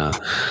 It's been a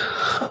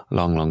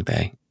long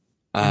day.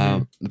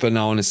 But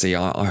no, honestly,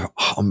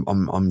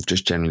 I'm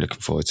just genuinely looking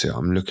forward to it.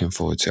 I'm looking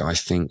forward to it. I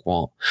think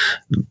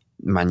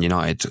Man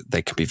United,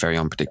 they can be very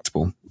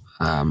unpredictable.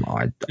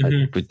 We're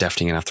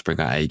definitely gonna have to bring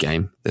out A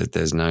game.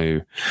 There's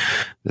no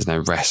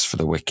rest for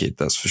the wicked.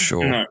 That's for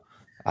sure. No.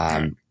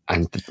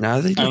 And now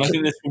I think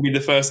this will be the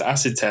first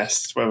acid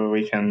test whether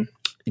we can.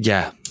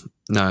 Yeah.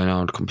 No,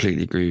 I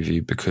completely agree with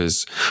you,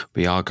 because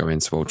we are going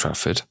to Old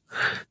Trafford.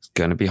 It's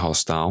going to be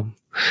hostile.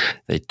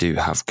 They do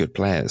have good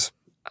players.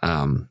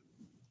 I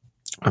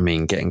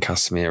mean, getting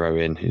Casemiro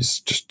in, who's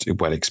just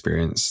well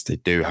experienced. They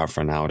do have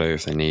Ronaldo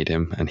if they need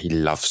him, and he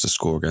loves to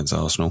score against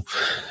Arsenal.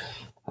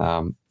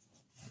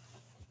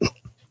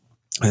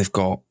 They've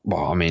got,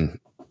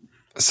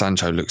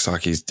 Sancho looks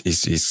like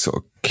he's sort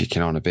of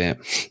kicking on a bit.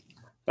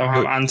 They'll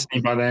have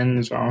Anthony by then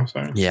as well.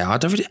 So yeah, I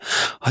just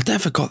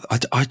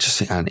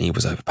think Anthony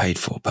was overpaid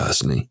for,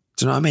 personally.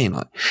 Do you know what I mean?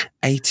 Like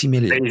 80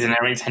 million. He's an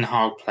Erik Ten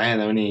Hag player,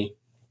 though, isn't he?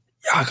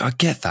 Yeah, I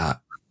get that,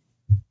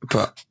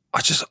 but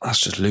that's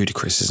just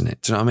ludicrous, isn't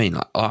it? Do you know what I mean?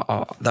 Like,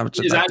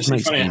 that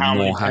makes me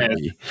more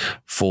happy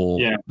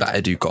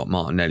that Edu got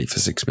Martinelli for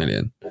 6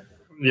 million.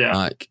 Yeah,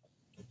 like,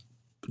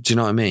 do you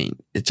know what I mean?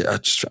 I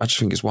just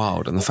think it's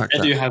wild, and the fact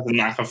Edu has a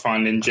knack of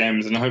finding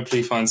gems, and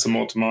hopefully find some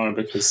more tomorrow,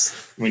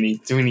 because we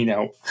need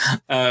help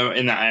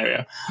in that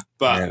area.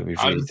 But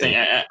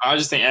yeah, I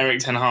just think Erik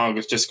Ten Hag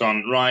has just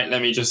gone, right,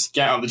 let me just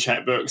get out the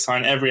checkbook,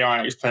 sign every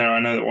Ajax player I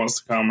know that wants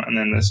to come, and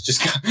then let's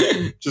just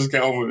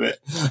get on with it.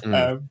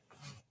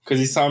 Because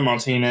he signed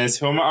Martinez,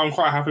 who I'm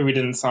quite happy we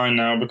didn't sign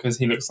now, because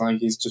he looks like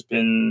he's just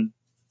been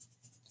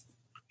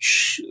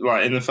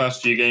like in the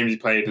first few games he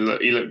played,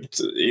 he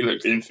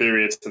looked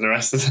inferior to the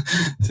rest of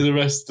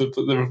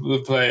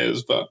the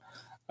players, but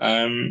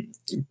a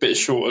bit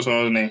short as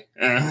well, isn't he?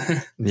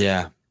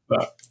 Yeah,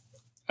 but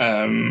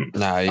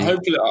no.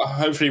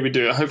 Hopefully we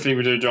do it. Hopefully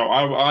we do a job.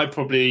 I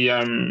probably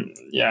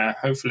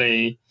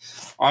hopefully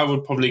I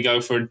would probably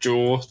go for a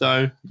draw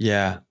though.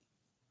 Yeah,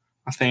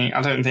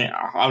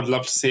 I would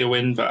love to see a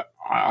win, but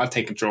I'd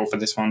take a draw for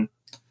this one.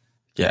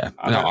 Yeah,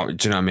 do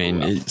you know what I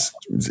mean?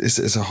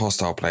 It's a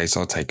hostile place.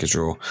 I'll take a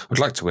draw. I'd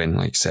like to win,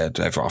 like you said.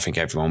 I think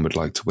everyone would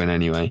like to win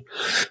anyway.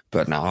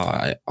 But no,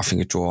 I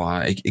think a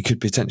draw. It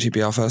could potentially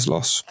be our first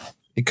loss.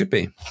 It could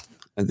be.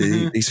 And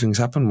these things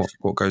happen.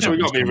 What goes on?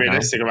 We've got to be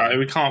realistic about it.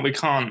 We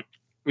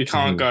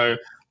can't go.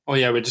 Oh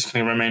yeah, we're just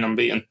going to remain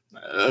unbeaten.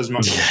 As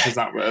much as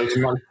that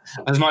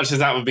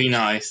would be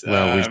nice.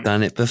 Well, we've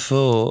done it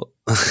before.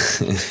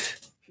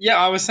 Yeah,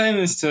 I was saying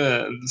this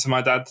to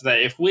my dad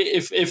today.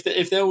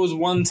 If there was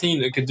one team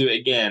that could do it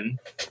again,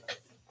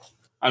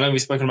 I know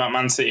we've spoken about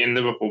Man City and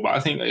Liverpool, but I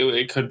think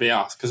it could be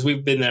us because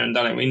we've been there and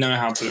done it. We know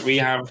how to. We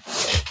have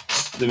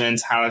the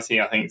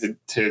mentality, I think, to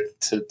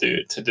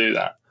do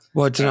that.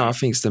 Well, I don't know. I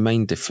think it's the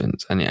main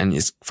difference, and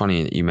it's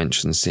funny that you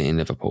mentioned City and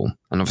Liverpool,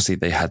 and obviously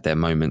they had their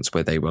moments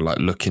where they were like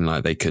looking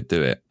like they could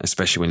do it,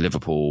 especially when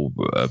Liverpool,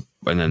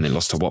 and then they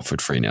lost to Watford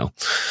 3-0.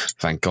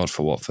 Thank God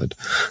for Watford.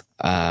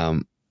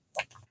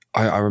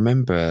 I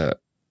remember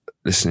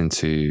listening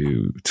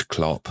to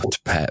Klopp,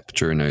 to Pep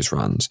during those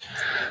runs,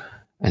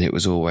 and it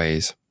was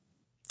always,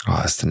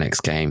 it's the next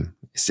game.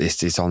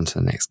 It's on to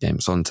the next game.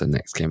 It's on to the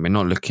next game. We're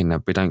not looking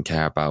at. We don't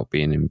care about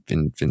being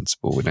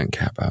invincible. We don't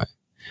care about it.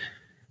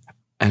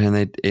 And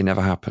then it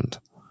never happened.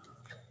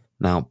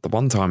 Now, the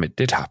one time it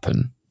did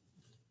happen,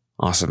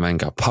 Arsene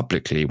Wenger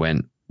publicly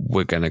went,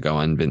 "We're going to go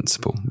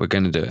invincible. We're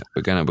going to do it.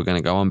 We're going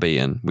to go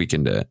unbeaten. We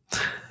can do it."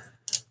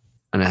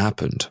 And it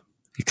happened.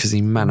 Because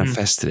he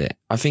manifested it.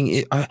 I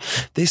think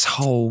this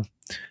whole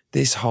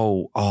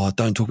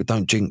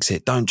don't jinx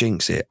it,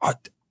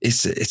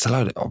 it's a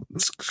load of,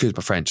 excuse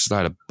my French, it's a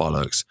load of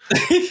bollocks.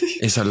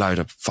 It's a load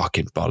of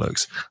fucking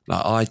bollocks.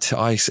 Like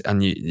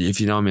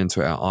if you know me on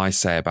Twitter, I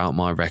say about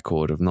my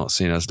record of not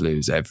seeing us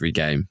lose every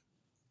game.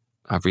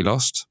 Have we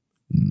lost?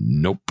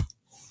 Nope.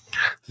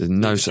 There's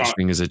no such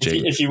thing as a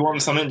jinx. If you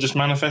want something, just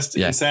manifest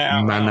it and say it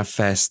out.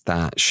 Manifest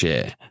that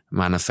shit.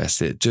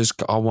 Manifest it.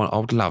 I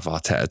would love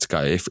Arteta to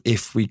go.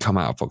 If we come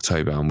out of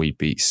October and we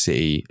beat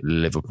City,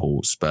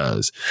 Liverpool,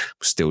 Spurs,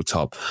 still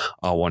top,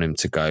 I want him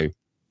to go,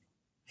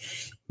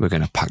 "We're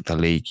going to pack the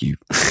league, you."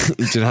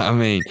 Do you know what I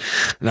mean?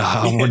 No,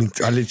 I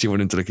literally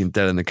want him to look him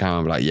dead in the camera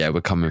and be like, "Yeah,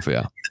 we're coming for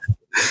you."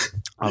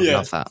 I'd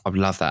love that. I'd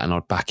love that, and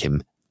I'd back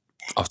him.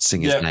 I'd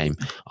sing his name.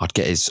 I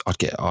don't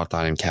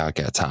even care. I'd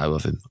get a tattoo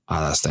of him at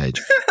that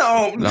stage.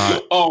 Oh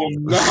no,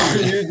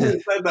 you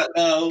just said that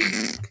now.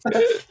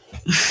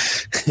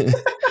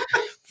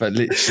 But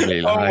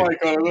literally, oh my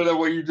God, I don't know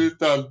what you just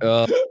done.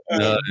 No.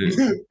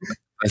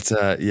 But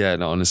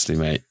no, honestly,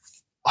 mate,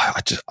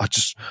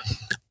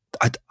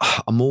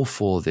 I'm all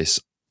for this,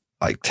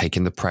 like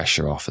taking the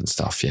pressure off and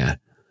stuff, yeah.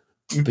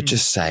 Mm-hmm. But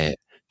just say it.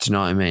 Do you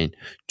know what I mean?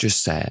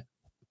 Just say it.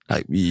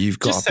 Like you've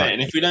got just say it.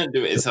 And if we don't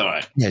do it, it's all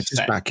right. Yeah,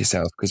 just back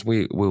yourself because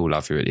we will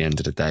love you at the end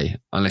of the day,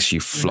 unless you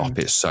flop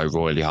it so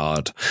royally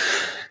hard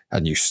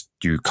and you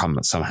come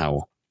somehow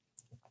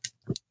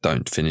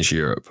don't finish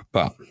Europe.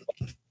 But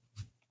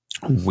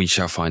we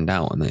shall find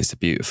out, and it's the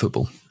beauty of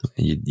football.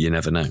 You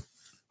never know.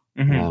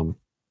 Mm-hmm.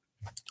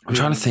 I'm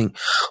trying to think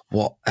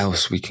what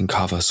else we can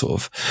cover.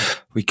 Sort of,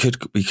 we could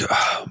because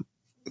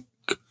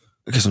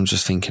I'm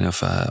just thinking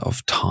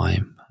of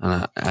time.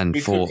 And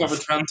we could cover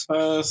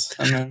transfers.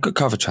 Could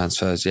cover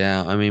transfers,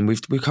 yeah. I mean,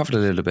 we've covered a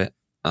little bit.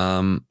 We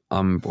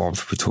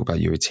talked about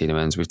Yuri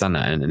Tielemans. We've done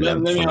that.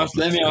 Let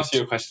me ask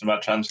you a question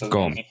about transfers.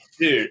 Go on.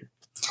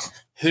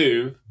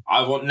 Who?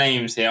 I want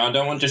names here. I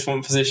don't want just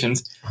one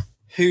positions.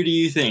 Who do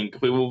you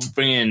think we will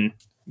bring in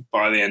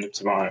by the end of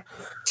tomorrow?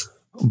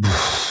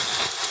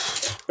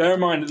 Bear in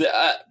mind,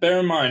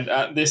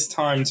 at this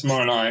time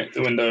tomorrow night,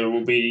 the window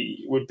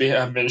would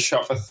have been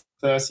shut for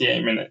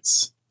 38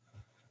 minutes.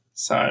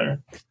 So,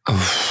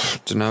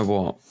 do you know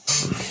what?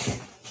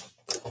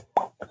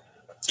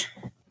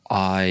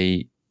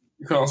 You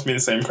can ask me the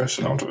same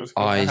question afterwards.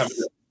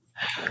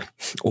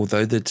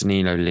 Although the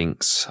Danilo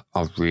links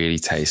are really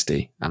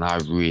tasty, and I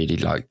really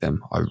like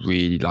them. I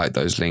really like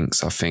those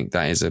links. I think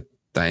that is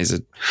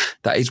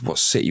what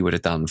City would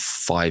have done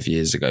 5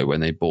 years ago when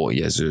they bought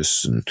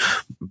Jesus and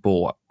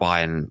bought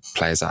buying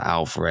players like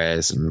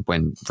Alvarez, and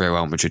when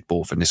Real Madrid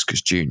bought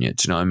Vinicius Jr. Do you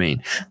know what I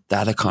mean?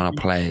 They're the kind of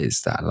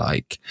players that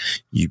like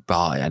you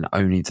buy and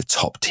only the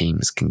top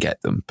teams can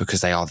get them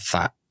because they are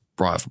that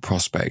bright of a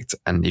prospect.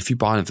 And if you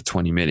buy them for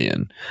 20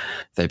 million,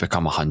 they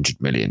become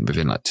 100 million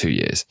within like 2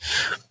 years.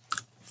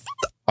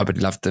 I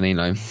would love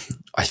Danilo.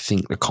 I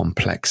think the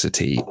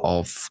complexity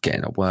of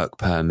getting a work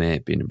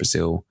permit, being in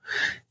Brazil,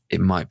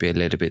 it might be a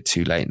little bit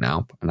too late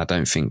now. And I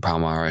don't think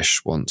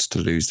Palmeiras wants to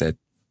lose their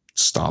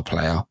star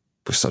player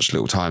with such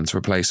little time to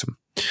replace him.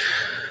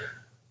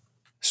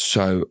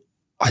 So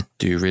I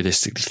do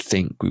realistically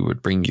think we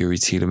would bring Yuri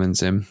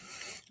Tielemans in.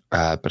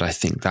 But I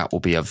think that will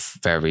be a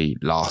very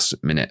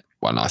last minute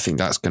one. I think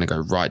that's going to go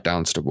right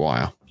down to the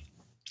wire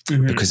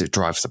because it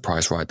drives the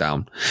price right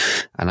down.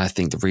 And I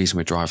think the reason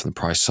we're driving the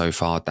price so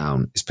far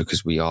down is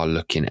because we are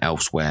looking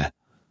elsewhere.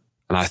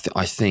 And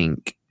I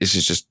think this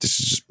is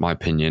just my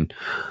opinion.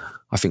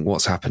 I think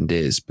what's happened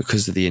is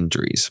because of the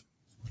injuries,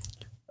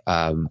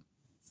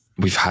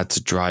 we've had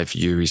to drive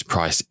Yuri's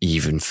price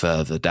even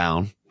further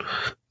down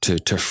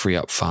to free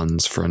up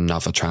funds for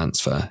another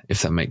transfer,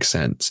 if that makes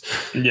sense.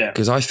 Yeah.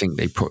 Because I think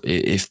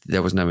if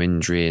there was no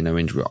injury,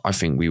 I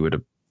think we would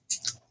have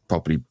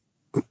probably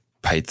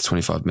paid the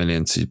 25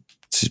 million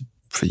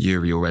for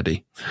Yuri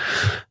already,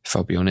 if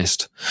I'll be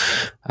honest.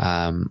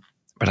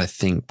 But I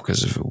think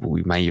because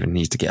we may even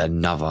need to get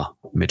another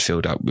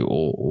midfielder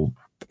or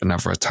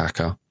another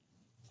attacker.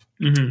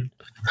 Mm-hmm.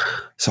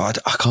 So I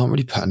can't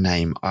really put a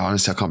name. I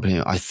can't put a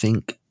name. I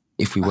think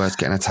if we were to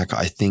get an attacker,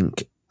 I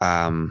think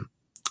the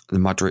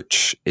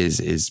Modric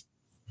is.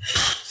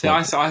 See,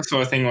 I saw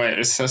a thing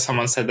where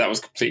someone said that was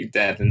completely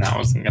dead and that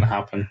wasn't going to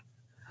happen.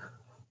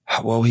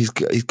 Well,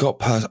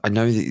 I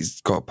know that he's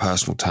got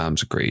personal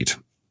terms agreed,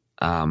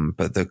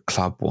 but the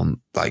club want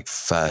like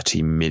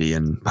 £30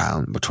 million,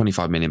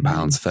 £25 million,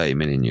 €30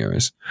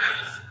 million.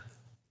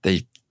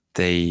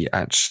 They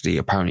actually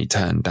apparently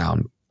turned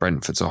down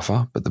Brentford's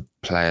offer, but the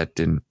player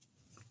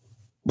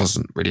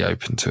wasn't really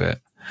open to it.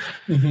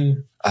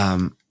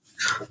 Mm-hmm.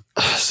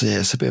 So yeah,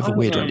 it's a bit of a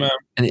weird one,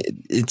 and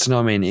it's not.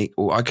 I mean,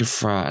 I could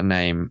throw out a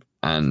name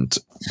and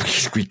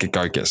we could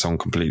go get someone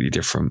completely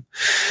different.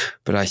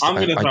 But if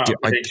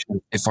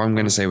I'm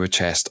going to say with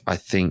chest, I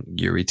think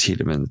Yuri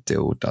Tielemans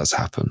deal does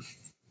happen.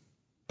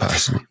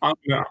 Personally,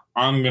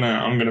 I'm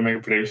gonna make a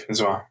prediction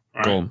as well.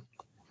 Right? Go on.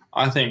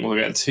 I think we'll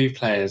get 2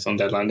 players on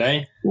deadline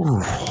day,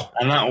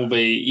 and that will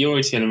be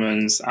Yuri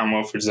Tielemans and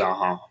Wilfried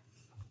Zaha.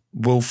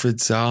 Wilfried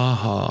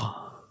Zaha.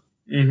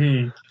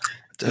 Mm-hmm.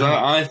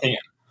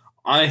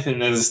 I think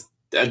there's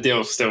a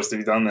deal still to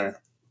be done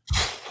there.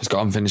 It's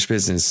got unfinished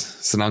business.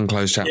 It's an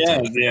unclosed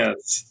chapter.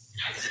 Yes.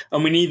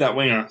 And we need that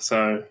winger,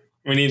 so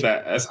we need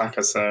that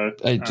attacker. So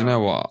hey, do you know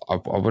what?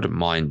 I wouldn't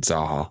mind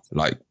Zaha.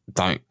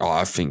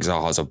 I think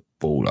Zaha's a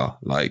baller.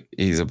 Like,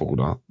 he's a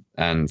baller.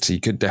 And he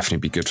could definitely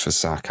be good for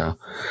Saka.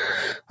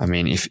 I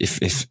mean, if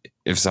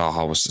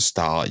Zaha was to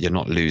start, you're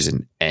not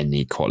losing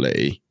any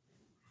quality.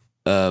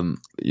 You're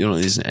not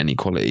losing any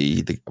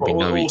quality. We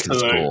know he can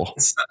score.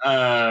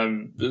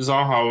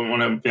 Zaha wouldn't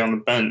want to be on the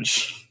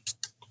bench.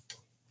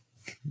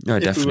 No,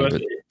 definitely.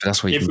 But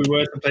that's why if we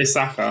were to play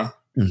Saka,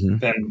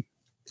 then.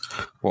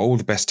 Well, all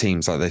the best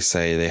teams, like they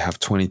say, they have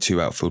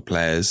 22 outfield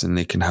players, and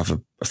they can have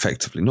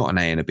effectively not an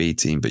A and a B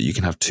team, but you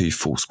can have 2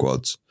 full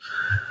squads.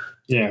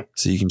 Yeah.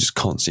 So you can just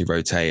constantly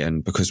rotate,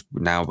 and because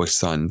now we're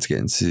starting to get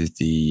into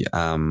the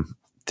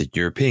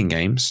European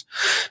games,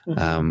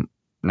 now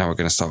we're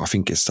going to start. I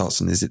think it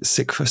starts on, is it the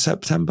 6th of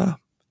September?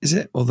 Is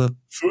it, or the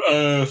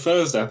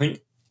Thursday? I think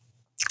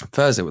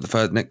Thursday. What,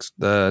 the next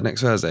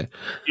Thursday?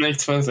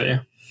 Next Thursday, yeah.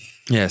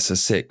 Yeah, so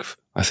 6th.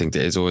 I think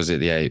it is, or is it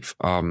the 8th?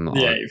 The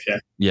 8th, yeah.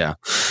 Yeah.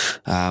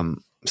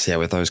 So yeah,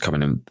 with those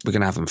coming in, we're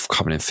going to have them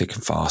coming in thick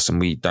and fast, and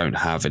we don't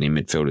have any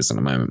midfielders at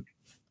the moment,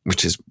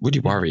 which is really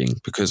worrying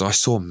because I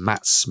saw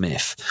Matt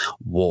Smith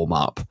warm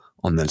up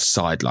on the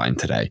sideline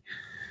today.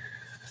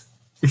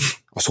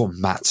 I saw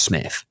Matt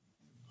Smith.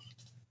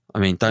 I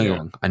mean, don't get me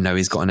wrong. I know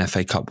he's got an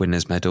FA Cup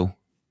winners medal.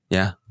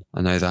 Yeah,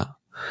 I know that.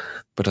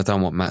 But I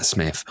don't want Matt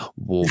Smith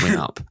warming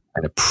up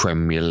at a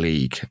Premier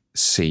League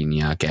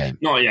senior game.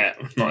 Not yet.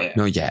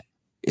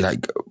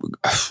 Like,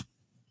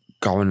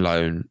 go on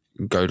loan,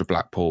 go to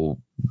Blackpool,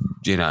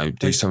 do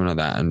something like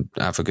that and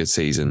have a good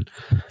season.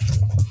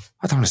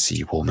 I don't want to see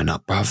you warming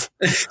up, bruv.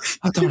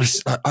 I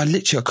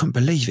couldn't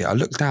believe it. I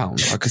looked down.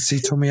 I could see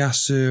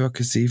Tomiyasu, I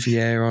could see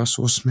Vieira, I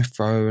saw Smith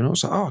Rowe, and I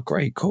was like, oh,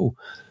 great, cool.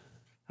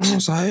 And I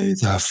was like, who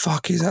the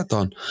fuck is that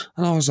done?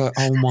 And I was like,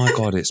 oh my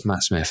God, it's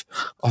Matt Smith.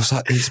 I was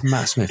like, it's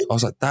Matt Smith. I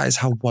was like, that is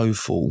how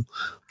woeful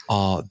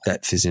our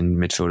depth is in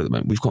midfield at the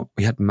moment.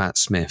 We had Matt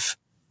Smith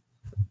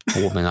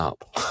warming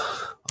up.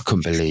 I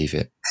couldn't believe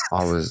it.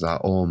 I was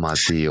like, oh my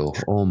deal.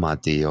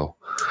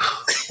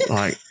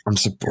 Like,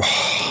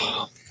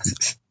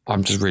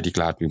 I'm just really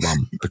glad we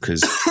won,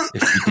 because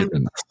if we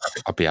didn't,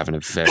 I'd be having a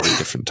very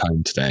different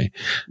tone today.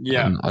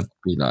 Yeah. And I'd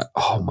be like,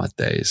 oh my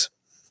days.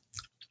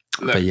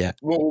 Look, but yeah.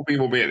 What will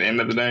be at the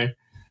end of the day.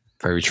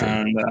 Very true.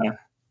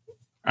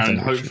 And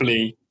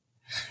hopefully,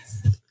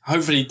 I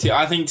think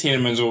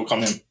Tielemans will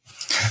come in.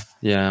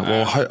 Yeah,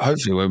 well,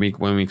 hopefully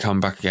when we come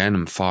back again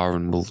and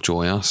Farhan will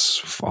join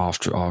us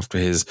after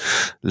his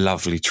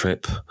lovely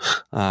trip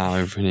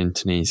over in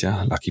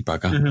Indonesia, lucky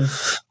bugger.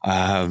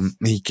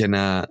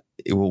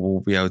 We'll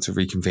be able to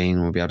reconvene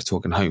and we'll be able to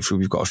talk, and hopefully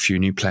we've got a few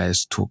new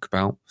players to talk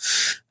about.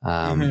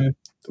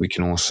 We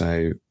can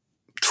also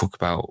talk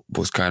about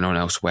what's going on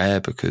elsewhere,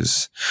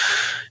 because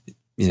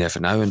you never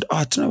know. And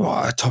I don't know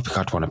what a topic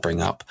I'd want to bring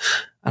up,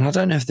 and I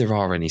don't know if there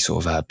are any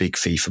sort of big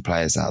FIFA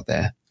players out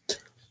there.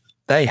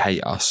 They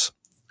hate us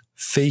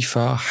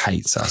FIFA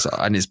hates us,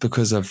 and it's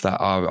because of that.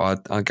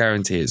 I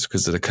guarantee it's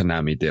because of the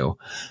Konami deal.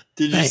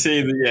 Did you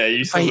see the? Yeah,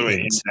 you saw the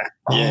ratings.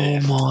 Oh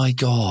my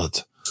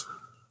god!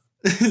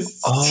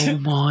 Oh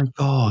my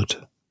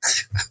god!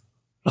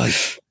 Like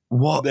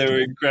what? They were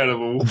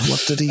incredible.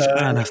 What did each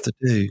man have to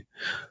do?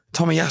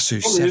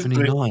 Tomiyasu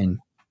 79.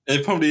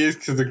 It probably is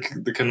because the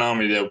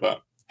Konami deal,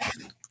 but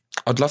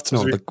I'd love to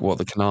know what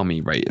the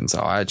Konami ratings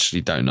are. I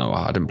actually don't know.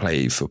 I didn't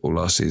play eFootball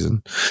last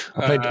season.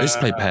 I used to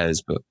play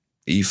pairs, but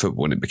eFootball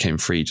when it became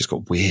free just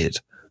got weird.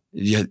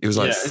 Yeah, it was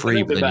like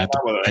free, but then you had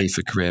to pay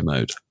for career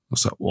mode. I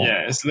was like, what?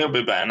 Yeah, it's a little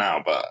bit better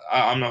now, but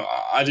I'm not.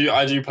 I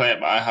do play it,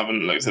 but I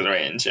haven't looked at the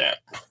ratings yet.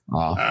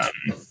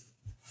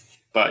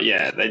 But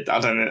yeah, I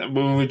don't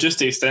know. We've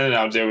just extended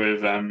our deal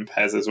with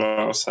Pez as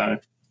well, so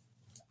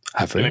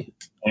have we?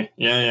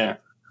 Yeah.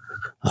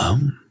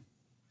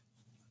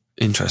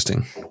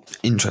 Interesting.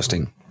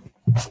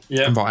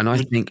 Yeah. Right, and I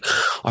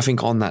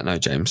think on that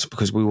note, James,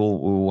 because we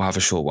will have a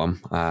short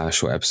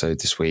episode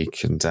this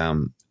week, and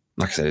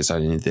like I said, it's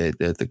only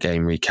the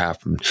game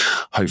recap, and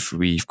hopefully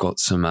we've got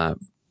some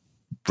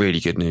really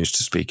good news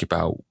to speak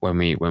about when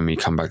we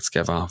come back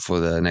together for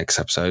the next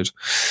episode.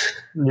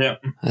 Yeah.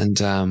 And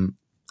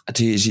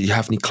do you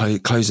have any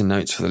closing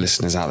notes for the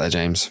listeners out there,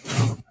 James?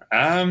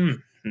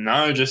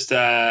 No, just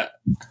as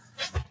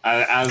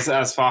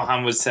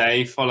Farhan would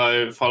say,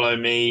 follow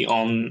me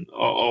on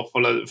or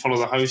follow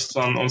the hosts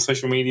on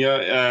social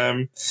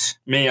media.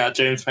 Me at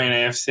James Payne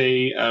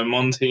AFC,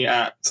 Monty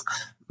at.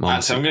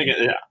 So I'm gonna get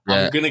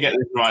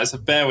this right. So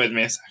bear with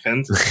me a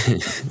second.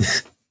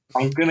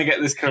 I'm gonna get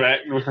this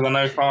correct because I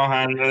know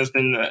Farhan has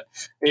been.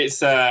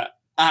 It's at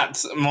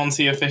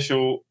Monty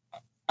official.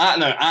 At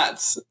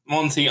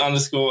Monty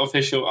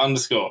 _official_.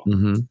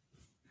 Mm-hmm.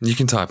 You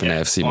can type in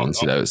AFC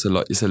Monty though. It's a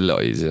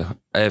lot easier.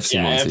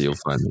 AFC Monty, you'll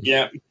find it.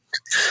 Yeah.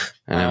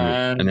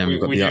 And then we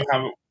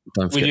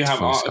do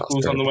have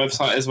articles on the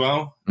website as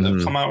well that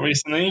have come out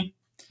recently.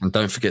 And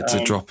don't forget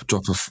to drop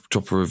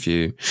a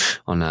review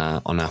on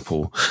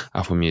Apple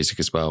Music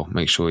as well.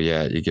 Make sure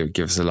you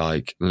give us a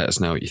like and let us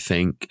know what you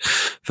think.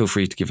 Feel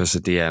free to give us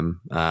a DM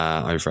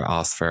over at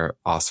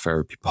Ask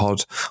Therapy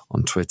Pod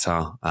on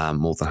Twitter.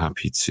 More than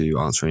happy to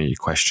answer any of your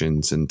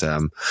questions. And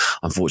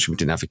unfortunately, we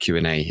didn't have a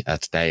Q&A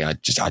today. I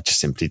just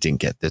simply didn't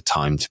get the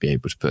time to be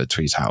able to put a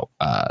tweet out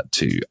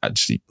to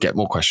actually get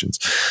more questions.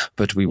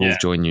 But we will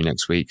join you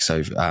next week.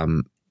 So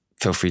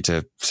feel free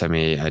to send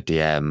me a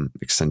DM,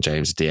 send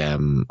James a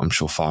DM. I'm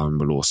sure Farhan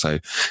will also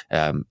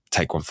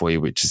take one for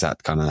you, which is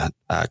at Gunner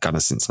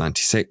since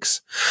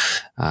 96.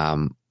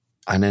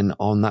 And then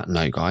on that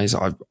note, guys,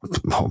 I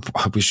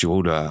wish you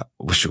all a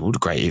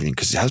great evening,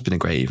 because it has been a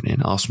great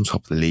evening. Arsenal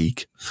top of the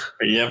league.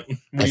 Yep.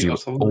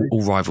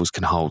 All rivals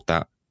can hold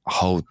that,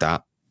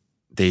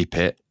 deep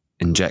it,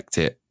 inject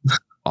it.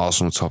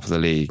 Arsenal top of the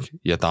league.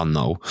 You're done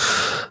though.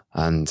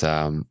 And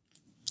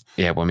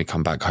when we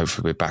come back,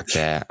 hopefully we're back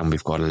there and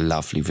we've got a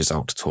lovely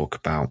result to talk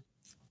about.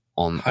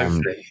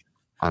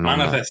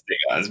 Manifest it,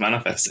 guys.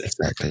 Manifest it.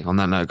 Exactly. On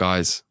that note,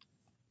 guys,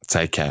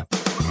 take care.